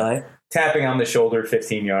 really? Tapping on the shoulder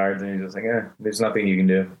 15 yards, and you're just like, there's nothing you can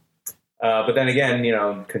do. But then again,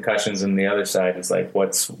 concussions on the other side is like,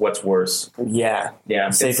 what's worse? Yeah.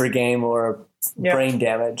 Safer game or brain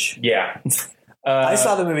damage. Yeah. I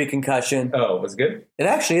saw the movie Concussion. Oh, it was good? It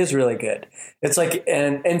actually is really good. It's like,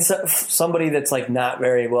 and somebody that's like not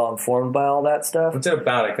very well informed by all that stuff. What's it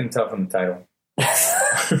about? I couldn't tell from the title.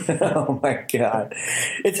 Oh my god!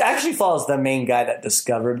 It actually follows the main guy that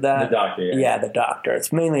discovered that. The doctor, yeah, the doctor.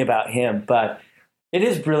 It's mainly about him, but it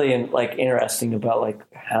is brilliant, like interesting about like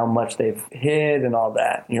how much they've hid and all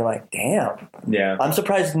that. And you're like, damn. Yeah, I'm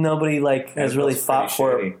surprised nobody has really fought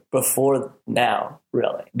for it before now.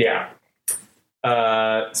 Really. Yeah.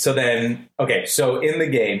 So in the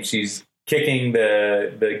game, she's kicking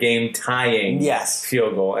the game tying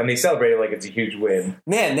field goal, and they celebrate it like it's a huge win.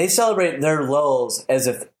 Man, they celebrate their lulls as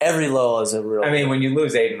if every lull is a real. I mean, when you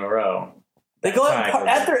lose 8 in a row, they go out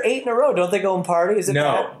after 8 in a row. Don't they go and party? Is it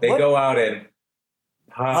no? They go out and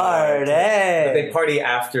party. But they party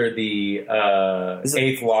after the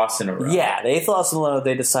 8th loss in a row. Yeah, the 8th loss in a row.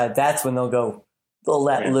 They decide that's when they'll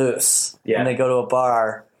let loose. Yeah, and they go to a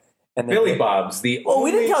bar. And Billy Bob's we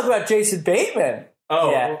didn't talk about Jason Bateman. Oh,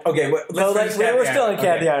 yeah. Okay. We're still in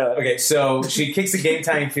Kathy Ireland. Okay, so she kicks a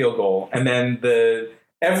game-tying field goal, and then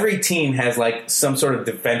every team has like some sort of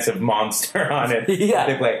defensive monster on it. Yeah.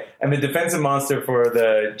 They play, and the defensive monster for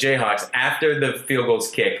the Jayhawks, after the field goal's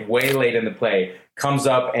kicked, way late in the play, comes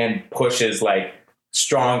up and pushes like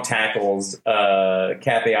strong tackles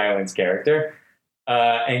Kathy Ireland's character,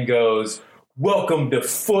 and goes, "Welcome to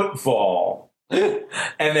football." And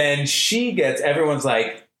then everyone's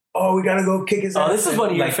like, "Oh, we gotta go kick his ass." Oh, this is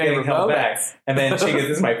one of your favorite moments. And then she goes,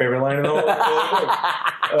 "This is my favorite line in the whole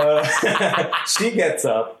thing." She gets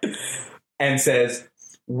up and says,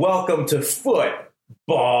 "Welcome to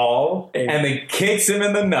football," and then kicks him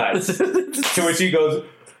in the nuts. To which he goes,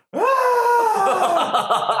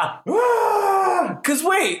 "Ah! Ah!" 'Cause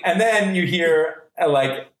wait, and then you hear.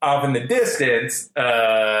 Like off in the distance,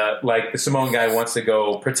 like the Samoan guy wants to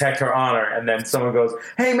go protect her honor, and then someone goes,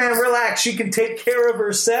 "Hey man, relax. She can take care of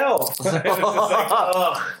herself." And it's just like,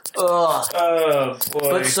 oh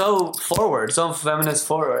boy. But so feminist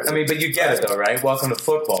forward. I mean, but you get it though, right? Welcome to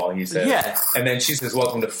football, he says. Yeah. And then she says,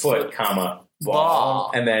 "Welcome to foot, comma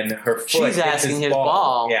ball." And then her foot. She's asking his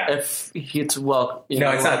ball yeah. if it's No,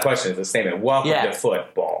 it's not a question. It's a statement. Welcome to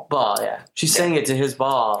football. Ball, yeah. She sang it to his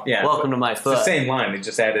ball. Yeah, Welcome to my foot. It's the same line. They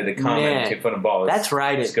just added a comment to foot and ball. That's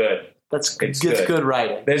writing. It's good. It's good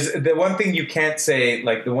writing. There's the one thing you can't say,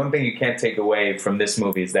 like the one thing you can't take away from this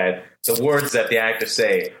movie is that the words that the actors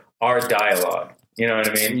say are dialogue. You know what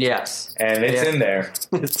I mean? Yes. And it's in there.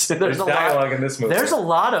 There's dialogue in this movie. There's a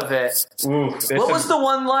lot of it. What was the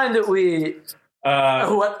one line that we...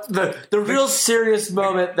 the real serious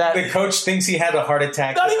moment that... The coach thinks he had a heart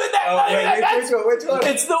attack. Not even that. Which one?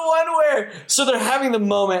 It's the one where... So they're having the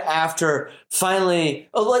moment after finally...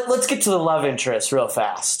 let's get to the love interest real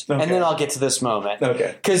fast. Okay. And then I'll get to this moment.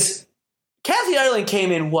 Okay. Because Kathy Ireland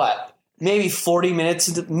came in, what? Maybe 40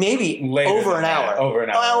 minutes, maybe over an hour. Over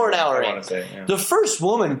an hour. I want to say. Yeah. The first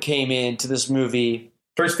woman came into this movie.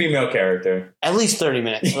 First female character. At least 30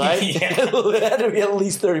 minutes, right? Yeah. It had to be at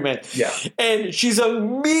least 30 minutes. Yeah. And she's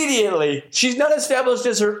not established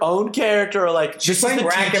as her own character or like. She's playing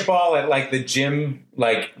racquetball at like the gym,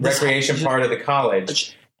 like recreation part of the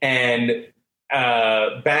college. And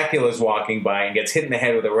Bakula's walking by and gets hit in the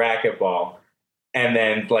head with a racquetball. And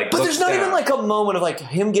then, like, but there's not even like a moment of like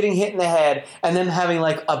him getting hit in the head and then having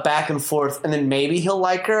like a back and forth, and then maybe he'll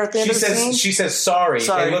like her at the end of the scene. She says sorry.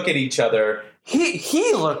 They look at each other.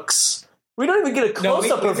 He looks. We don't even get a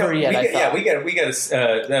close up of her yet. We get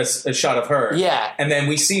a shot of her. Yeah, and then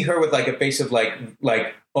we see her with like a face of like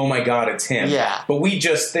oh my god, it's him. Yeah, but we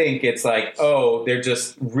just think it's like, oh, they're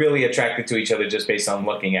just really attracted to each other just based on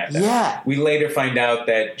looking at them. Yeah. We later find out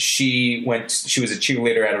that she was a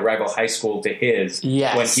cheerleader at a rival high school to his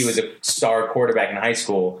when he was a star quarterback in high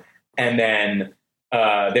school, and then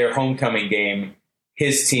their homecoming game,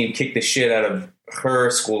 his team kicked the shit out of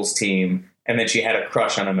her school's team. And then she had a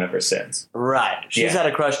crush on him ever since. Right. She's had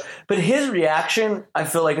a crush. But his reaction, I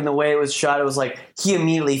feel like in the way it was shot, it was like he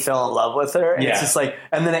immediately fell in love with her. And it's just like,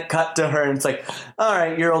 and then it cut to her and it's like, all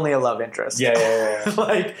right, you're only a love interest. Yeah.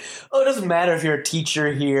 Like, it doesn't matter if you're a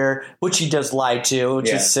teacher here, which he does lie to, which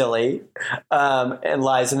is silly, and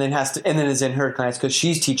lies, and then is in her class because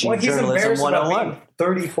she's teaching journalism 101.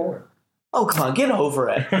 34. Oh, come on, get over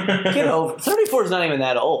it. 34 is not even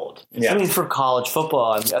that old. Yeah. I mean, for college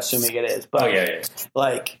football, I'm assuming it is. But,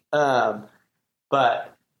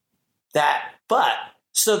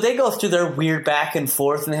 so they go through their weird back and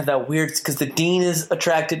forth, and they have that weird, because the dean is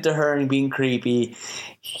attracted to her and being creepy.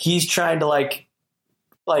 He's trying to,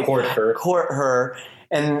 court her.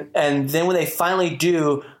 And then when they finally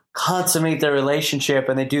do consummate their relationship,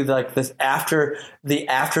 and they do this after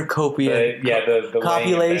copia, the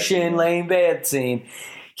copulation laying bed scene.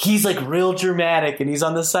 He's real dramatic, and he's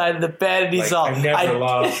on the side of the bed, and he's I never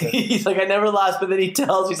lost. He's I never lost, but then he's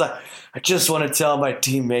I just want to tell my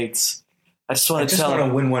teammates. I just want to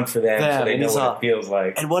win one for them so they know what it feels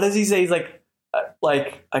like. And what does he say? He's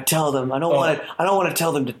I tell them I don't want to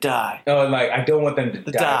tell them to die. Oh, I don't want them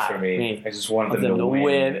to die for me. I just want them to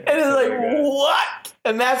win. And it's what?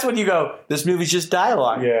 And that's when you go, this movie's just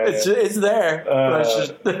dialogue. Yeah, it's there. I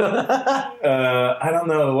don't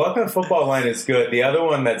know. The Welcome to Football line is good. The other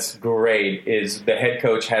one that's great is the head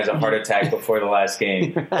coach has a heart attack before the last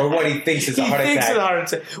game, or what he thinks is a heart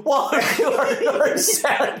attack. Well,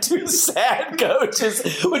 two sad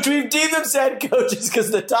coaches, which we've deemed them sad coaches because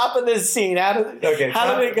the top of this scene. How did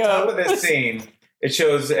it go? Top of this scene. It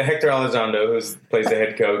shows Hector Elizondo, who plays the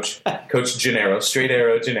head coach, Coach Gennaro, straight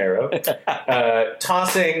arrow Gennaro,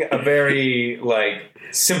 tossing a very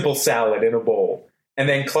simple salad in a bowl, and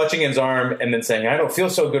then clutching his arm, and then saying, "I don't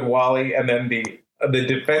feel so good, Wally." And then the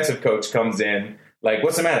defensive coach comes in,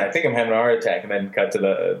 "What's the matter? I think I'm having a heart attack." And then cut to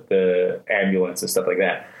the ambulance and stuff like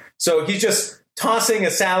that. So he's just tossing a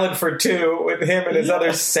salad for two with him and his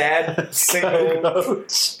other sad, single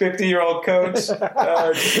 50-year-old coach. Two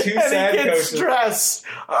sad coaches. Stressed.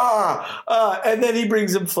 And then he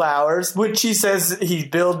brings him flowers, which he says he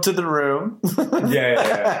billed to the room.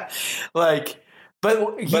 Yeah. But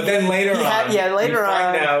then later on,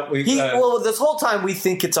 this whole time we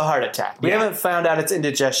think it's a heart attack. We haven't found out it's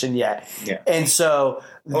indigestion yet. Yeah. And so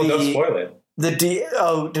don't spoil it. Did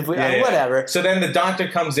we? Whatever. So then the doctor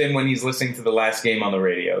comes in when he's listening to the last game on the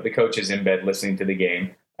radio. The coach is in bed listening to the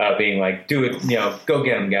game, being like, "Do it, go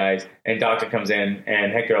get him, guys." And doctor comes in,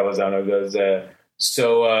 and Hector Elizondo goes,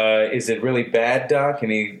 "So is it really bad, doc?"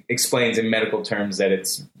 And he explains in medical terms that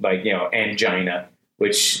it's angina,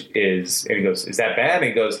 which is. And he goes, "Is that bad?" And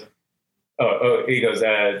he goes, He goes,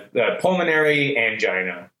 pulmonary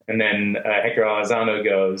angina. And then Hector Elizondo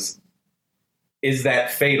goes, "Is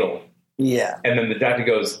that fatal?" Yeah. And then the doctor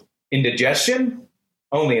goes, "Indigestion?"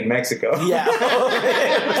 Only in Mexico. Yeah.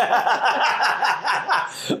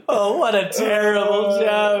 Oh, what a terrible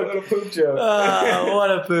joke. What a poop joke. Oh,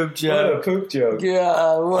 what a poop joke. What a poop joke.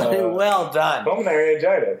 Yeah, well done. Pulmonary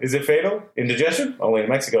angina. Is it fatal? Indigestion? Only in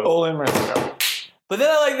Mexico. Only in Mexico. But then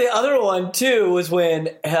I like the other one, too, was when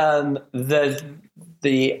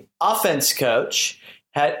the offense coach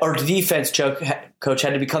or the defense coach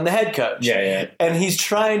had to become the head coach. Yeah. And he's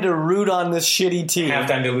trying to root on this shitty team.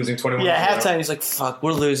 Halftime, they're losing 21. Yeah, halftime, he's like, fuck,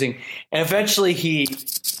 we're losing. And eventually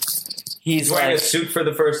he's wearing like, a suit for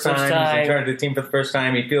the first time. He's in charge of the team for the first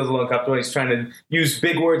time. He feels a little uncomfortable. He's trying to use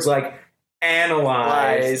big words like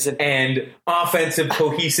analyze and offensive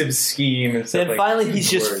cohesive scheme. And stuff then finally he's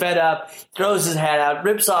just fed up, throws his hat out,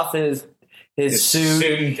 rips off his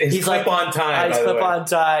suit. His clip-on tie. His clip-on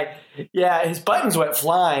tie. Yeah, his buttons went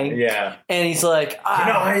flying. Yeah. And he's like, you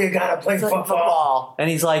know how you gotta play football. And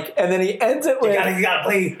he's like, and then he ends it with, you gotta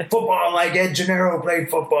play football like Ed Gennaro played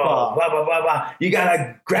football. Blah, blah, blah, blah. You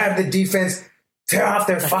gotta grab the defense, tear off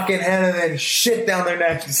their fucking head, and then shit down their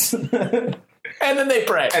necks. And then they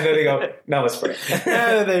pray. And then they go, now let's pray. And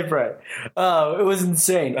then they pray. Oh, it was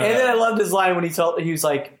insane. And then I loved his line when he was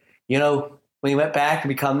like, you know, when he went back and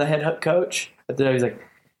become the head coach, at the end he was like,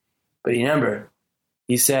 but remember,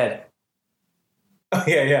 he said. Oh,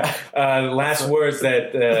 yeah. Last words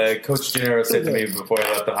that Coach Gennaro said to me before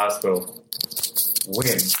I left the hospital.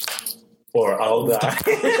 Win. Or I'll die.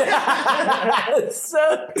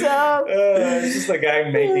 So dumb. It's just a guy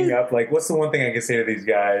making up, like, what's the one thing I can say to these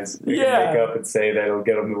guys? They can make up and say that'll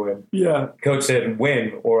get them to win. Yeah. Coach said,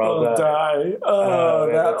 win or I'll die. Oh,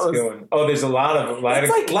 that's good. Oh, there's a lot of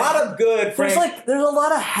good, Frank. There's a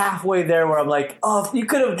lot of halfway there where I'm like, oh, you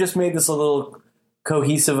could have just made this a little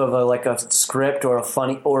cohesive of a script or a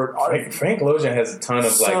funny or Frank Loja has a ton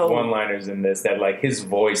of one-liners in this that like his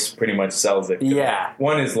voice pretty much sells it. Yeah.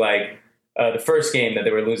 One is like the first game that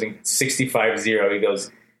they were losing 65-0. He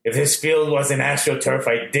goes, if this field was an AstroTurf,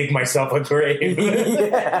 I'd dig myself a grave.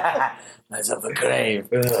 Yeah. Myself a grave.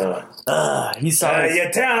 He saw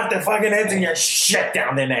you tear off their fucking heads and you shut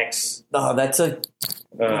down their necks. Oh, that's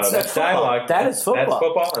dialogue. That is football. That's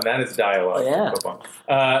football, and that is dialogue. Oh, yeah. Football.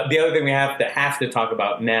 The other thing we have to talk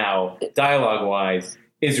about now, dialogue-wise,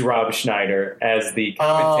 is Rob Schneider as the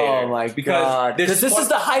commentator. Oh my god! Because this is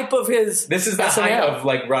the hype of his. This is the hype of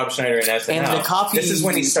like Rob Schneider and SNL. And the copy. This is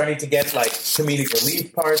when he's starting to get like comedic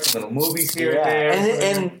relief parts, little movies here and there.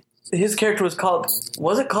 And his character was it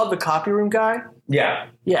called the Copy Room Guy? Yeah,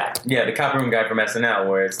 the Copy Room Guy from SNL,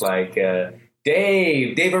 where it's like.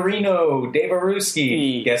 Dave Arino, Dave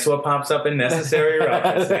Aruski. Guess what pops up in Necessary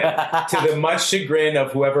Roughness? To the much chagrin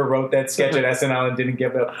of whoever wrote that sketch at SNL and didn't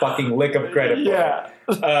give a fucking lick of credit for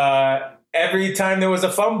it. Every time there was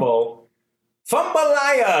a fumble,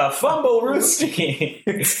 Fumbalaya, Fumble Rooski.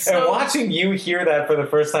 And watching you hear that for the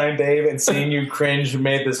first time, Dave, and seeing you cringe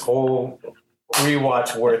made this whole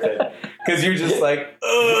rewatch worth it. Because you're just like,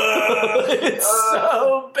 ugh. It's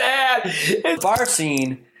so bad. The bar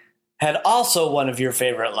scene had also one of your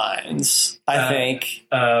favorite lines, I think.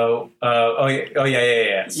 Yeah.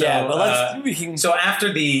 So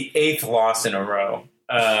after the 8th loss in a row,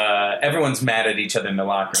 everyone's mad at each other in the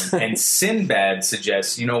locker room. And Sinbad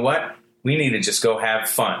suggests, you know what? We need to just go have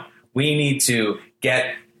fun. We need to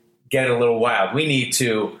get a little wild. We need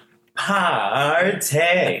to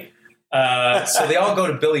party. So they all go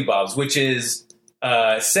to Billy Bob's, which is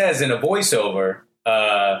says in a voiceover,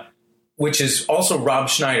 which is also Rob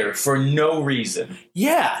Schneider for no reason.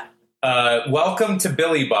 Yeah. Welcome to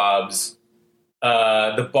Billy Bob's,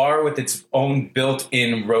 the bar with its own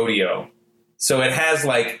built-in rodeo. So it has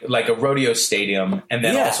like a rodeo stadium and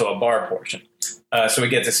then also a bar portion. So we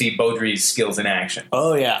get to see Beaudry's skills in action.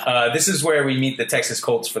 Oh, yeah. This is where we meet the Texas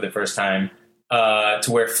Colts for the first time, to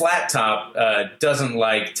where Flat Top doesn't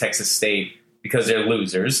like Texas State because they're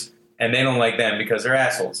losers, and they don't like them because they're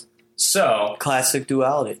assholes. So classic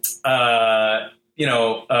duality. Scott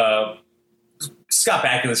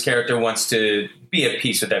Bakula's character wants to be at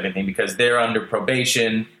peace with everything because they're under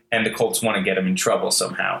probation and the Colts want to get him in trouble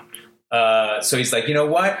somehow. So he's like, you know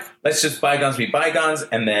what? Let's just bygones be bygones.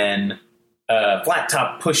 And then Flat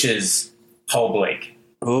Top pushes Paul Blake.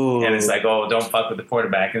 Ooh. And it's like, oh, don't fuck with the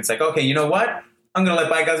quarterback. And it's like, okay, you know what? I'm going to let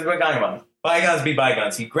bygones be bygones. Bygones be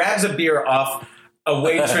bygones. He grabs a beer off a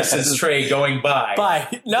waitress's tray going by.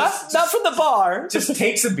 Not from the bar. Just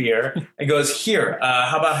takes a beer and goes, here,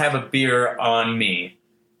 how about have a beer on me?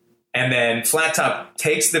 And then Flat Top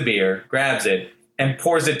takes the beer, grabs it, and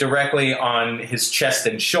pours it directly on his chest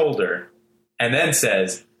and shoulder, and then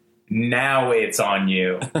says, now it's on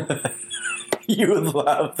you. You would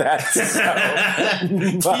love that so Do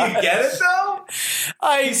you get it, though?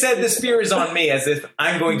 He said the spear is on me, as if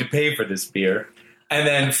I'm going to pay for this beer. And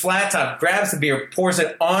then Flat Top grabs the beer, pours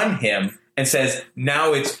it on him, and says,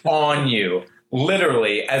 now it's on you.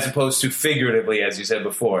 Literally, as opposed to figuratively, as you said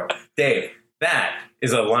before. Dave, that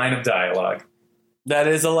is a line of dialogue. That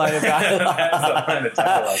is a line of dialogue. That's a line of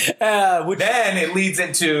dialogue. Then it leads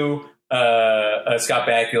into Scott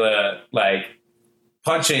Bakula, like,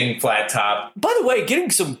 punching Flat Top. By the way,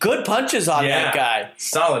 getting some good punches on that guy.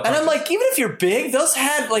 Solid punches. And I'm like, even if you're big, those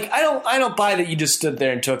had, like, I don't buy that you just stood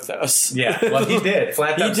there and took those. Yeah, well, he did.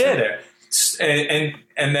 Flat Top stood there.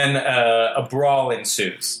 And then a brawl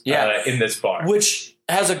ensues in this bar. Which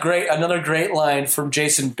has another great line from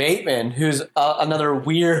Jason Bateman, who's another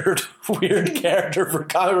weird character for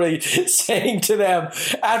comedy, saying to them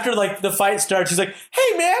after like the fight starts, he's like,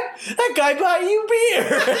 "Hey man, that guy bought you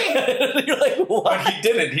beer." You're like, "What?" But he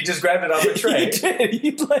didn't. He just grabbed it off the tray.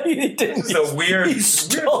 He didn't. It's a weird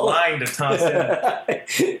line to toss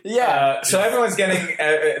in. Yeah. So everyone's getting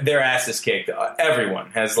their asses kicked.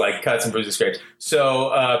 Everyone has like cuts and bruises, scrapes. So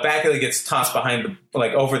Bakula gets tossed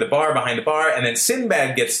over the bar, behind the bar, and then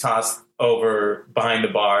Sinbad gets tossed over behind the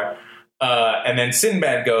bar. And then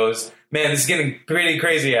Sinbad goes, "Man, this is getting pretty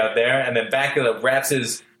crazy out there." And then Bakula wraps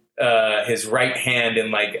his right hand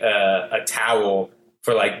in like a towel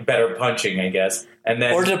for like better punching, I guess. And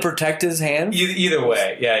then or to protect his hand. Either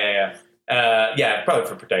way, yeah, probably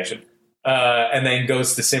for protection. And then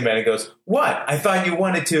goes to Sinbad and goes, "What? I thought you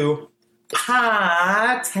wanted to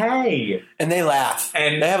pate." And they laugh.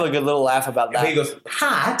 And they have a good little laugh about that. And he goes,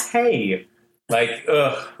 "Pate." Like,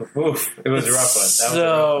 oof. It was a rough one.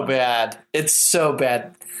 So bad. It's so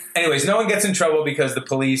bad. Anyways, no one gets in trouble because the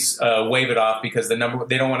police wave it off because they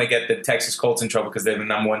don't want to get the Texas Colts in trouble because they're the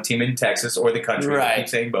number one team in Texas or the country. Right. I keep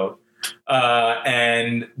saying both.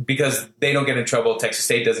 And because they don't get in trouble, Texas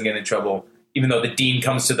State doesn't get in trouble, even though the dean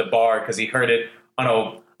comes to the bar because he heard it on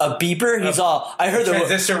a beeper. I heard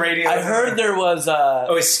transistor radio. I heard there was a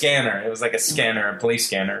scanner. It was like a scanner, a police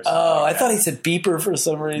scanner. I thought he said beeper for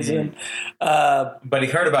some reason. But he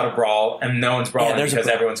heard about a brawl, and no one's brawling because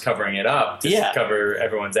everyone's covering it up to cover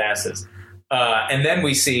everyone's asses. And then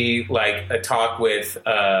we see like a talk with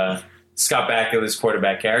Scott Bakula's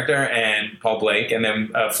quarterback character and Paul Blake, and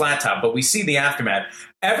then Flat Top. But we see the aftermath.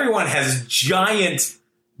 Everyone has giant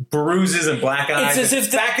bruises and black eyes. It's as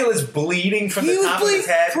if Bakula's bleeding from the top of his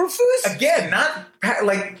head. Profuse. Again, not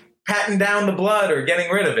like patting down the blood or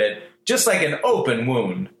getting rid of it, just like an open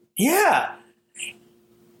wound. Yeah.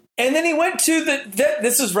 And then he went to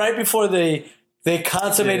this was right before they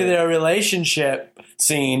consummated their relationship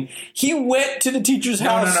scene. He went to the teacher's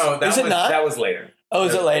house. No. That was later. Oh,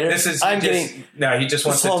 is it later? He just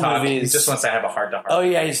wants to talk. He just wants to have a heart-to-heart. Oh,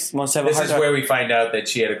 yeah, he just wants to have a heart-to-heart. This is where we find out that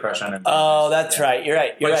she had a crush on him. Oh, that's right. You're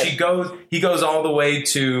right. He goes all the way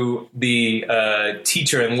to the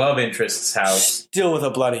teacher and love interest's house. Still with a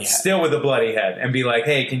bloody head. And be like,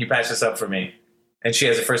 "Hey, can you patch this up for me?" And she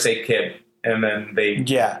has a first aid kit. And then they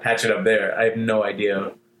patch it up there. I have no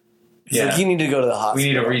idea. Yeah. Like you need to go to the hospital.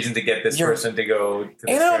 We need a reason to get this person to go. And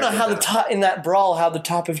I don't know how in that brawl, how the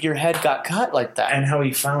top of your head got cut like that, and how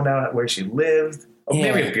he found out where she lived. Oh,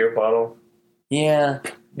 maybe a beer bottle. Yeah,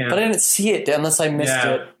 but I didn't see it unless I missed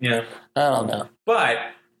it. Yeah, I don't know. But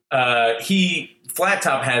Flat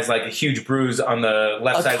Top has like a huge bruise on the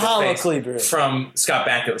left side of his face from Scott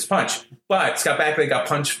Bakula's punch. But Scott Bakula got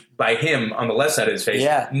punched by him on the left side of his face.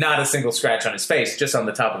 Yeah. Not a single scratch on his face, just on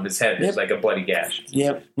the top of his head. There's like a bloody gash.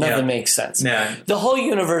 Yep. Nothing makes sense. Yeah. The whole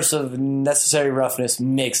universe of Necessary Roughness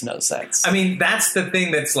makes no sense. I mean, that's the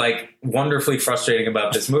thing that's like wonderfully frustrating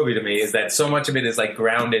about this movie to me is that so much of it is like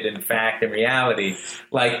grounded in fact and reality.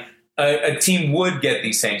 Like, a team would get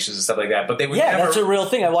these sanctions and stuff like that, but they would never... Yeah, that's a real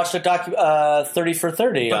thing. I watched a 30 for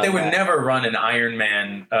 30. But they would never run an Iron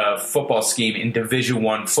Man football scheme in Division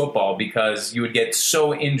I football because you would get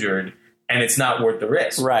so injured and it's not worth the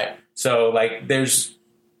risk. Right. So, like, there's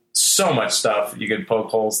so much stuff you could poke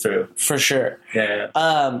holes through. For sure. Yeah.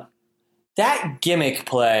 That gimmick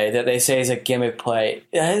play that they say is a gimmick play,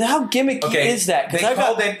 how gimmicky is that?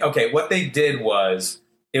 What they did was...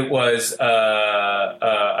 It was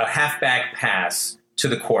a halfback pass to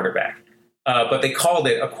the quarterback, but they called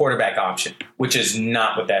it a quarterback option, which is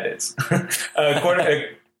not what that is. A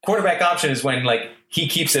quarterback option is when like he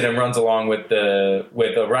keeps it and runs along with a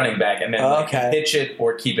running back, and then pitch it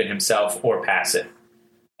or keep it himself or pass it.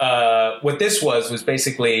 What this was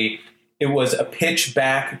basically it was a pitch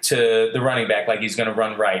back to the running back, like he's going to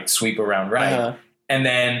run right, sweep around right, and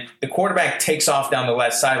then the quarterback takes off down the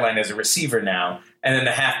left sideline as a receiver now. And then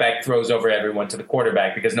the halfback throws over everyone to the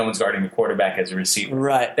quarterback because no one's guarding the quarterback as a receiver.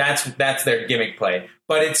 Right. That's their gimmick play.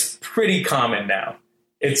 But it's pretty common now.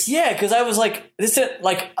 It's because I was like, this is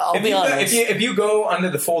like, I'll be honest. If you go under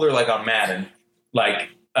the folder like on Madden, like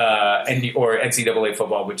or NCAA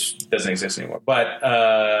football, which doesn't exist anymore,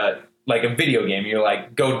 but like a video game, you're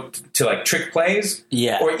like go to like trick plays,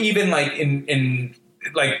 or even like in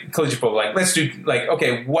like collegiate football, like let's do like,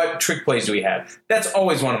 okay, what trick plays do we have? That's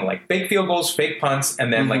always one of them, like fake field goals, fake punts,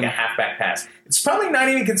 and then like a halfback pass. It's probably not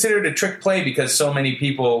even considered a trick play because so many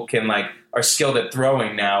people are skilled at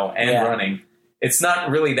throwing now and running. It's not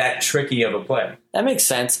really that tricky of a play. That makes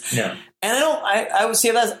sense. Yeah. And I would say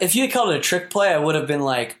that if you had called it a trick play, I would have been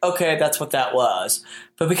like, okay, that's what that was.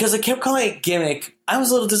 But because I kept calling it gimmick, I was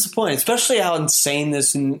a little disappointed, especially how insane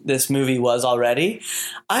this movie was already.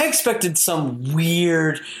 I expected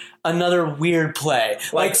another weird play.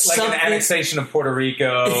 Like an annexation of Puerto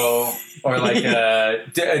Rico, or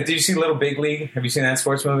like, did you see Little Big League? Have you seen that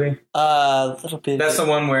sports movie? Little Big. That's the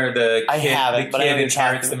one where the kid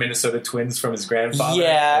inherits the the Minnesota Twins from his grandfather.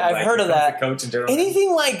 Yeah, I've heard of that. Coach and general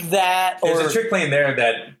Anything like that. There's a trick play in there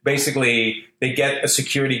that basically they get a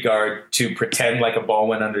security guard to pretend like a ball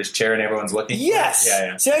went under his chair and everyone's looking. Yes.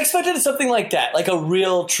 Yeah. See, I expected something like that, like a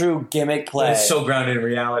real, true gimmick play. It's so grounded in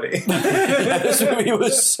reality. This movie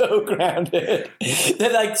was so grounded.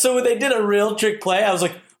 So when they did a real trick play, I was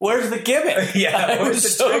like, where's the gimmick? Yeah, I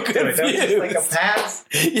was so confused. That was just like a pass.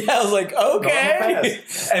 Yeah, I was like, okay.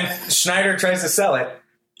 And Schneider tries to sell it.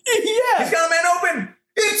 Yeah. He's got a man open.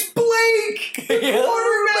 It's Blake, the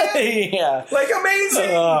quarterback. Yeah. Like,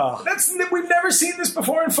 amazing. We've never seen this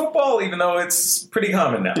before in football, even though it's pretty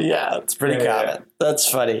common now. Yeah, it's pretty common. Yeah. That's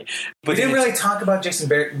funny. We didn't really talk about Jason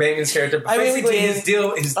Bateman's character. But basically, his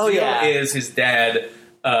deal is his dad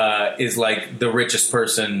is like the richest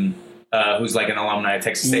person who's like an alumni of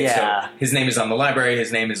Texas State. Yeah. So his name is on the library.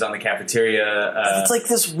 His name is on the cafeteria. It's like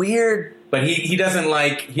this weird... But he doesn't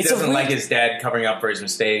like his dad covering up for his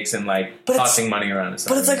mistakes and like tossing money around and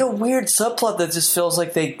stuff. But it's like a weird subplot that just feels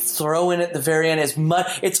like they throw in at the very end as much.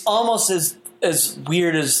 It's almost as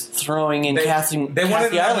weird as throwing in Kathy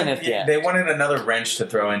Ireland at the end. They wanted another wrench to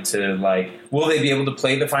throw into, like, will they be able to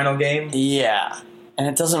play the final game? Yeah. And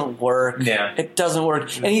it doesn't work. Yeah. It doesn't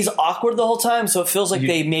work. And he's awkward the whole time, so it feels like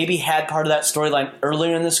they maybe had part of that storyline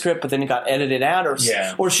earlier in the script, but then it got edited out, or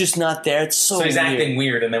it's just not there. It's so he's weird. acting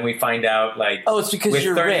weird, and then we find out, like, it's because with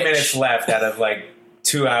you're 30 rich. minutes left out of, like,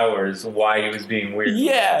 2 hours, why he was being weird.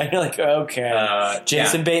 Yeah. You're like, okay.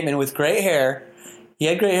 Jason Bateman with great hair. He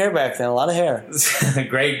had great hair back then, a lot of hair.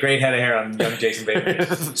 great head of hair on young Jason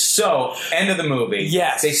Bateman. So, end of the movie.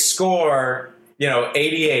 Yes. They score...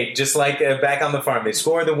 88, just like back on the farm. They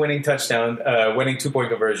score the winning touchdown, winning 2-point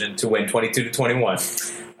conversion to win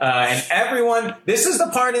 22-21. And everyone, this is the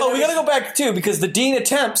part... we got to go back, too, because the dean at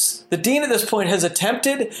this point has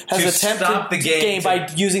attempted stop the game by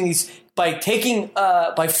using these... By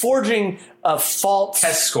forging false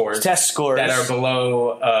test scores that are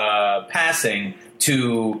below passing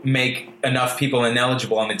to make enough people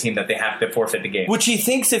ineligible on the team that they have to forfeit the game. Which he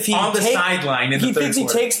thinks if he... On the sideline in the third quarter. He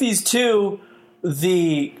thinks he takes these two...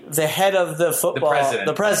 The head of the football,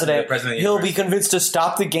 the president he'll be convinced to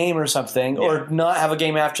stop the game or something, or not have a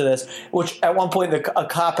game after this. Which at one point a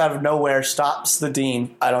cop out of nowhere stops the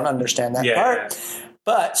dean. I don't understand that part.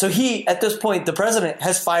 But so at this point, the president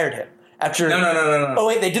has fired him. After No. Oh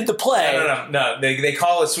wait, they did the play. No. They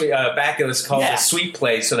call a sweep. Backus calls a sweep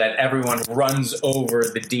play so that everyone runs over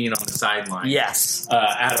the dean on the sideline. Yes,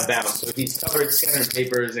 out of bounds. So he's covered scanner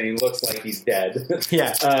papers and he looks like he's dead.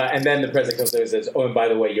 Yeah. And then the president comes there and says, "Oh, and by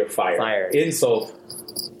the way, you're fired." Insult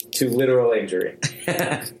to literal injury.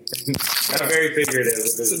 Not very figurative.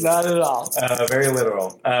 Not at all. Very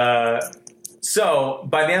literal. So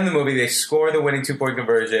by the end of the movie, they score the winning 2-point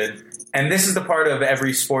conversion. And this is the part of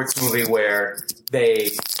every sports movie where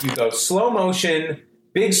you go slow motion,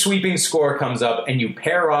 big sweeping score comes up, and you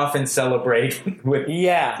pair off and celebrate with you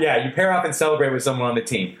pair off and celebrate with someone on the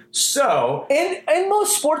team. So and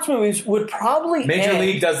most sports movies would probably Major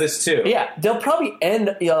League does this too. Yeah, they'll probably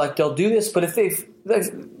end like they'll do this, but if they've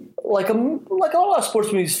like a lot of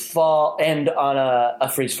sports movies end on a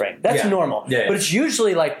freeze frame. That's normal. Yeah. But it's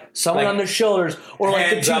usually like someone on their shoulders or like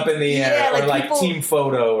hands the team, up in the air, or like people, team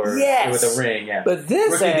photo, or with a ring. Yeah. But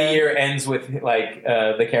this Rookie of the Year ends with like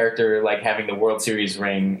the character like having the World Series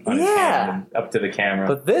ring on his hand and up to the camera.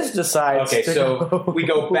 But this decides. Okay, so we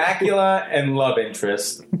go Bacula and love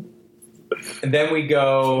interest. And then we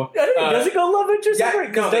go... does it go love interest? Yeah,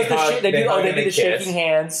 no, they do the shaking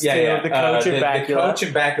hands. Yeah. The coach and Bacula. The coach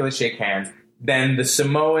and Bacula shake hands. Then the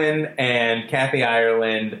Samoan and Kathy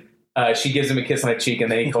Ireland, she gives him a kiss on the cheek, and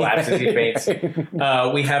then he collapses, he faints.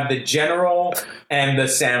 We have the general and the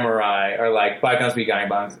samurai, are like bygones be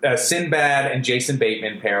bygones. Sinbad and Jason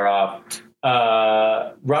Bateman pair off.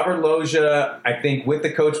 Robert Loggia, I think, with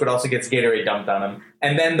the coach, but also gets Gatorade dumped on him.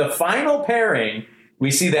 And then the final pairing,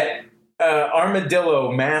 we see that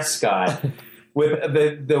armadillo mascot with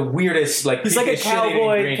the weirdest, like, he's like a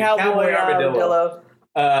cowboy armadillo.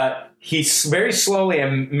 He very slowly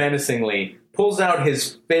and menacingly pulls out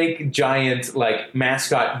his fake giant, like,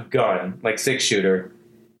 mascot gun, like 6-shooter,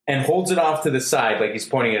 and holds it off to the side like he's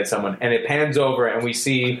pointing it at someone. And it pans over, and we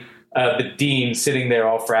see the dean sitting there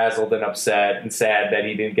all frazzled and upset and sad that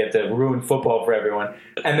he didn't get to ruin football for everyone.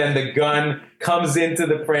 And then the gun comes into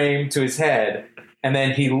the frame to his head, and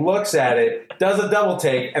then he looks at it, does a double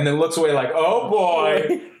take, and then looks away like, oh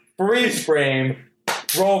boy, freeze frame,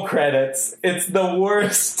 roll credits. It's the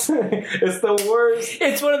worst. It's the worst.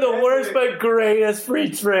 It's one of the worst but greatest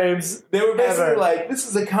freeze frames. They were basically ever. like, this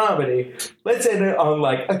is a comedy. Let's end it on,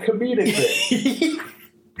 like, a comedic thing.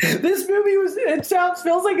 This movie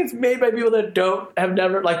feels like it's made by people that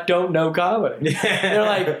don't know comedy. Yeah. They're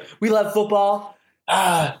like, we love football.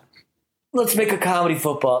 Let's make a comedy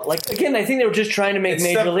football. Like, again, I think they were just trying to make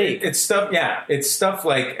Major League. It's stuff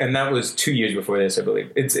like, and that was 2 years before this, I believe.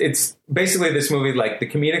 It's basically this movie, like, the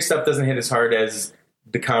comedic stuff doesn't hit as hard as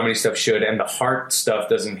the comedy stuff should, and the heart stuff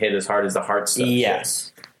doesn't hit as hard as the heart stuff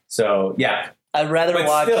Yes. should. So, yeah. I'd rather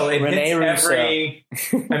watch Rene Russo. I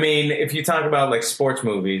mean, if you talk about, like, sports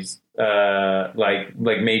movies, like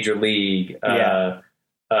Major League,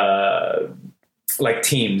 like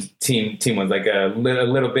team ones, like a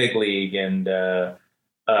little big league, and the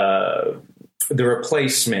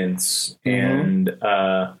Replacements, and it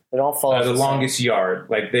all falls the Longest Yard.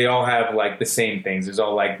 Like, they all have, like, the same things. There's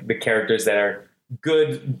all, like, the characters that are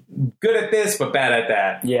good at this but bad at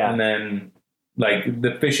that. Yeah, and then, like,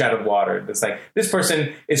 the fish out of water. It's like, this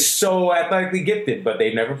person is so athletically gifted, but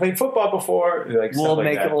they've never played football before. Like,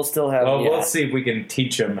 we'll still have. Well, let's see if we can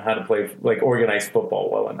teach them how to play, like, organized football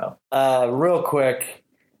well enough. Real quick,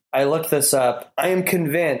 I looked this up. I am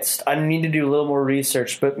convinced. I need to do a little more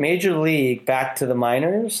research, but Major League, back to the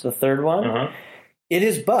minors, the third one, it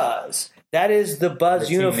is Buzz. That is the Buzz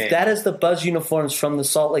uniform. That is the Buzz uniforms from the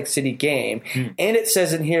Salt Lake City game, and it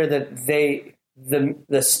says in here that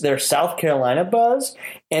they're South Carolina Buzz,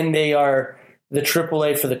 and they are the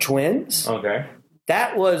AAA for the Twins. Okay.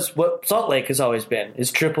 That was what Salt Lake has always been,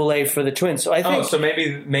 is AAA for the Twins. So I think. So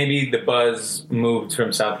maybe the Buzz moved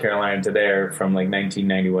from South Carolina to there from, like,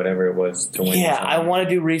 1990, whatever it was, to win. Yeah, I want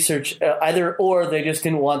to do research. Either or, they just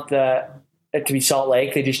didn't want it to be Salt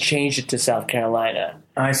Lake. They just changed it to South Carolina.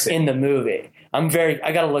 I see. In the movie. I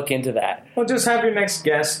got to look into that. Well, just have your next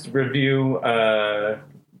guest review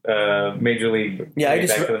Major League. Yeah, I'm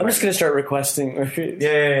just going to start requesting reviews.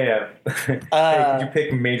 Yeah. Hey, could you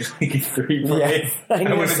pick Major League 3 for me?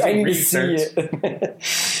 I need to see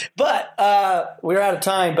it. But we're out of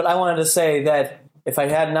time, but I wanted to say that if I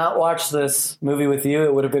had not watched this movie with you,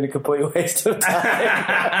 it would have been a complete waste of time.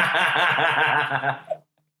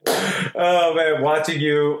 Oh man, watching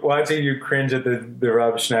you cringe at the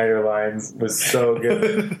Rob Schneider lines was so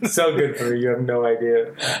good. So good for you. You have no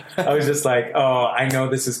idea. I was just like, oh, I know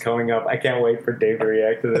this is coming up. I can't wait for Dave to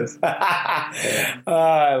react to this.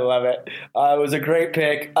 I love it. It was a great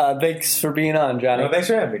pick. Thanks for being on, Johnny. Thanks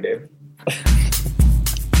for having me, Dave.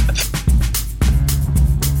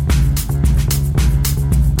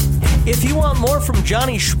 If you want more from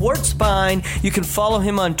Jonny Svarzbein, you can follow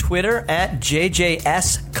him on Twitter at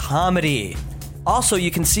JJSComedy. Also, you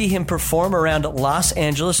can see him perform around Los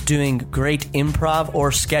Angeles doing great improv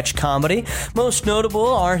or sketch comedy. Most notable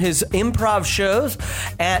are his improv shows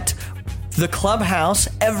at the Clubhouse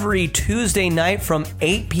every Tuesday night from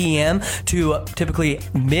 8 p.m. to typically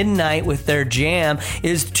midnight with their jam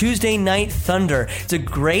is Tuesday Night Thunder. It's a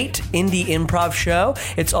great indie improv show.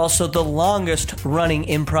 It's also the longest running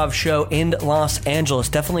improv show in Los Angeles.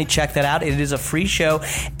 Definitely check that out. It is a free show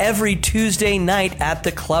every Tuesday night at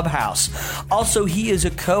the Clubhouse. Also, he is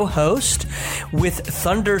a co-host with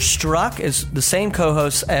Thunderstruck, is the same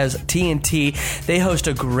co-host as TNT. They host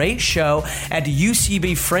a great show at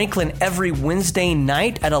UCB Franklin every Wednesday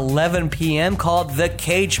night at 11 p.m. called The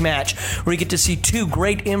Cage Match, where you get to see two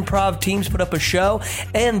great improv teams put up a show,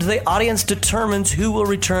 and the audience determines who will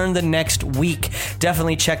return the next week.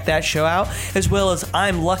 Definitely check that show out, as well as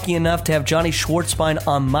I'm lucky enough to have Jonny Svarzbein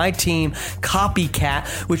on my team, Copycat,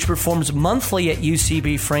 which performs monthly at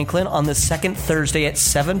UCB Franklin on the second Thursday at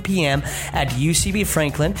 7 p.m. at UCB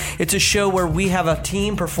Franklin. It's a show where we have a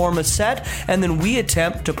team perform a set, and then we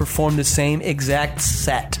attempt to perform the same exact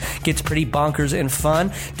set. Gets pretty bonkers and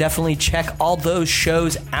fun. Definitely check all those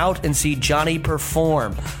shows out and see Jonny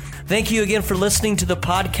perform. Thank you again for listening to the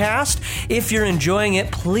podcast. If you're enjoying it,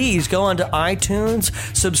 please go onto iTunes,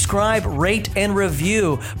 subscribe, rate, and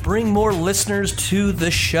review. Bring more listeners to the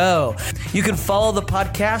show. You can follow the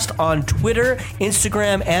podcast on Twitter,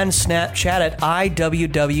 Instagram, and Snapchat at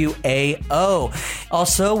IWWAO.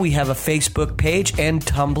 Also, we have a Facebook page and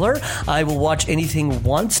Tumblr,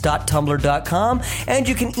 iwillwatchanythingonce.tumblr.com, and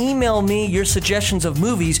you can email me your suggestions of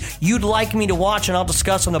movies you'd like me to watch and I'll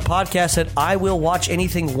discuss on the podcast at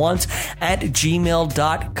iwillwatchanythingonce@gmail.com.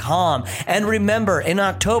 And remember, in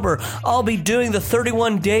October, I'll be doing the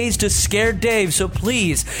 31 Days to Scare Dave, so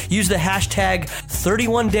please use the hashtag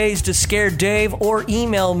 31 Days to Scare Dave or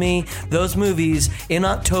email me those movies in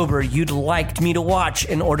October you'd like me to watch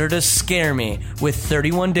in order to scare me with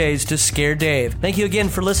 31 Days to Scare Dave. Thank you again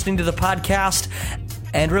for listening to the podcast.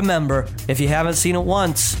 And remember, if you haven't seen it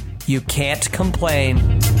once, you can't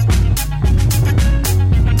complain.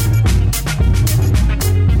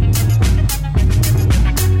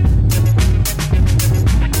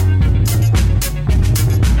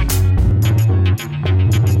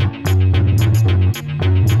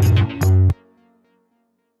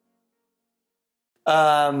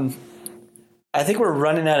 I think we're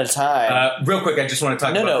running out of time. Real quick, I just want to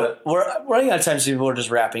talk about we're running out of time, so we're just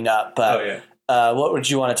wrapping up. But what would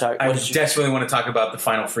you want to talk? I desperately want to talk about the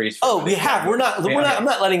final freeze. We have. We're not. I'm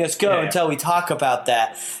not letting us go until we talk about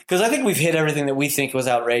that, because I think we've hit everything that we think was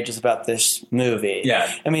outrageous about this movie.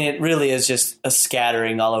 Yeah. I mean, it really is just a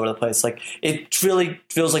scattering all over the place. Like, it really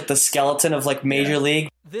feels like the skeleton of like Major League.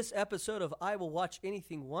 This episode of I Will Watch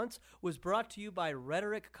Anything Once was brought to you by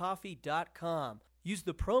RhetoricCoffee.com. Use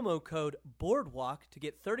the promo code BOARDWALK to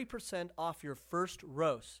get 30% off your first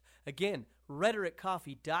roast. Again,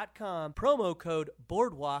 RhetoricCoffee.com, promo code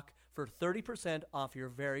BOARDWALK for 30% off your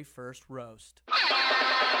very first roast.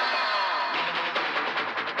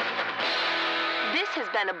 This has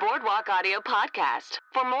been a Boardwalk Audio podcast.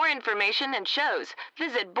 For more information and shows,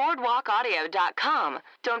 visit boardwalkaudio.com.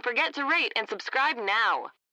 Don't forget to rate and subscribe now.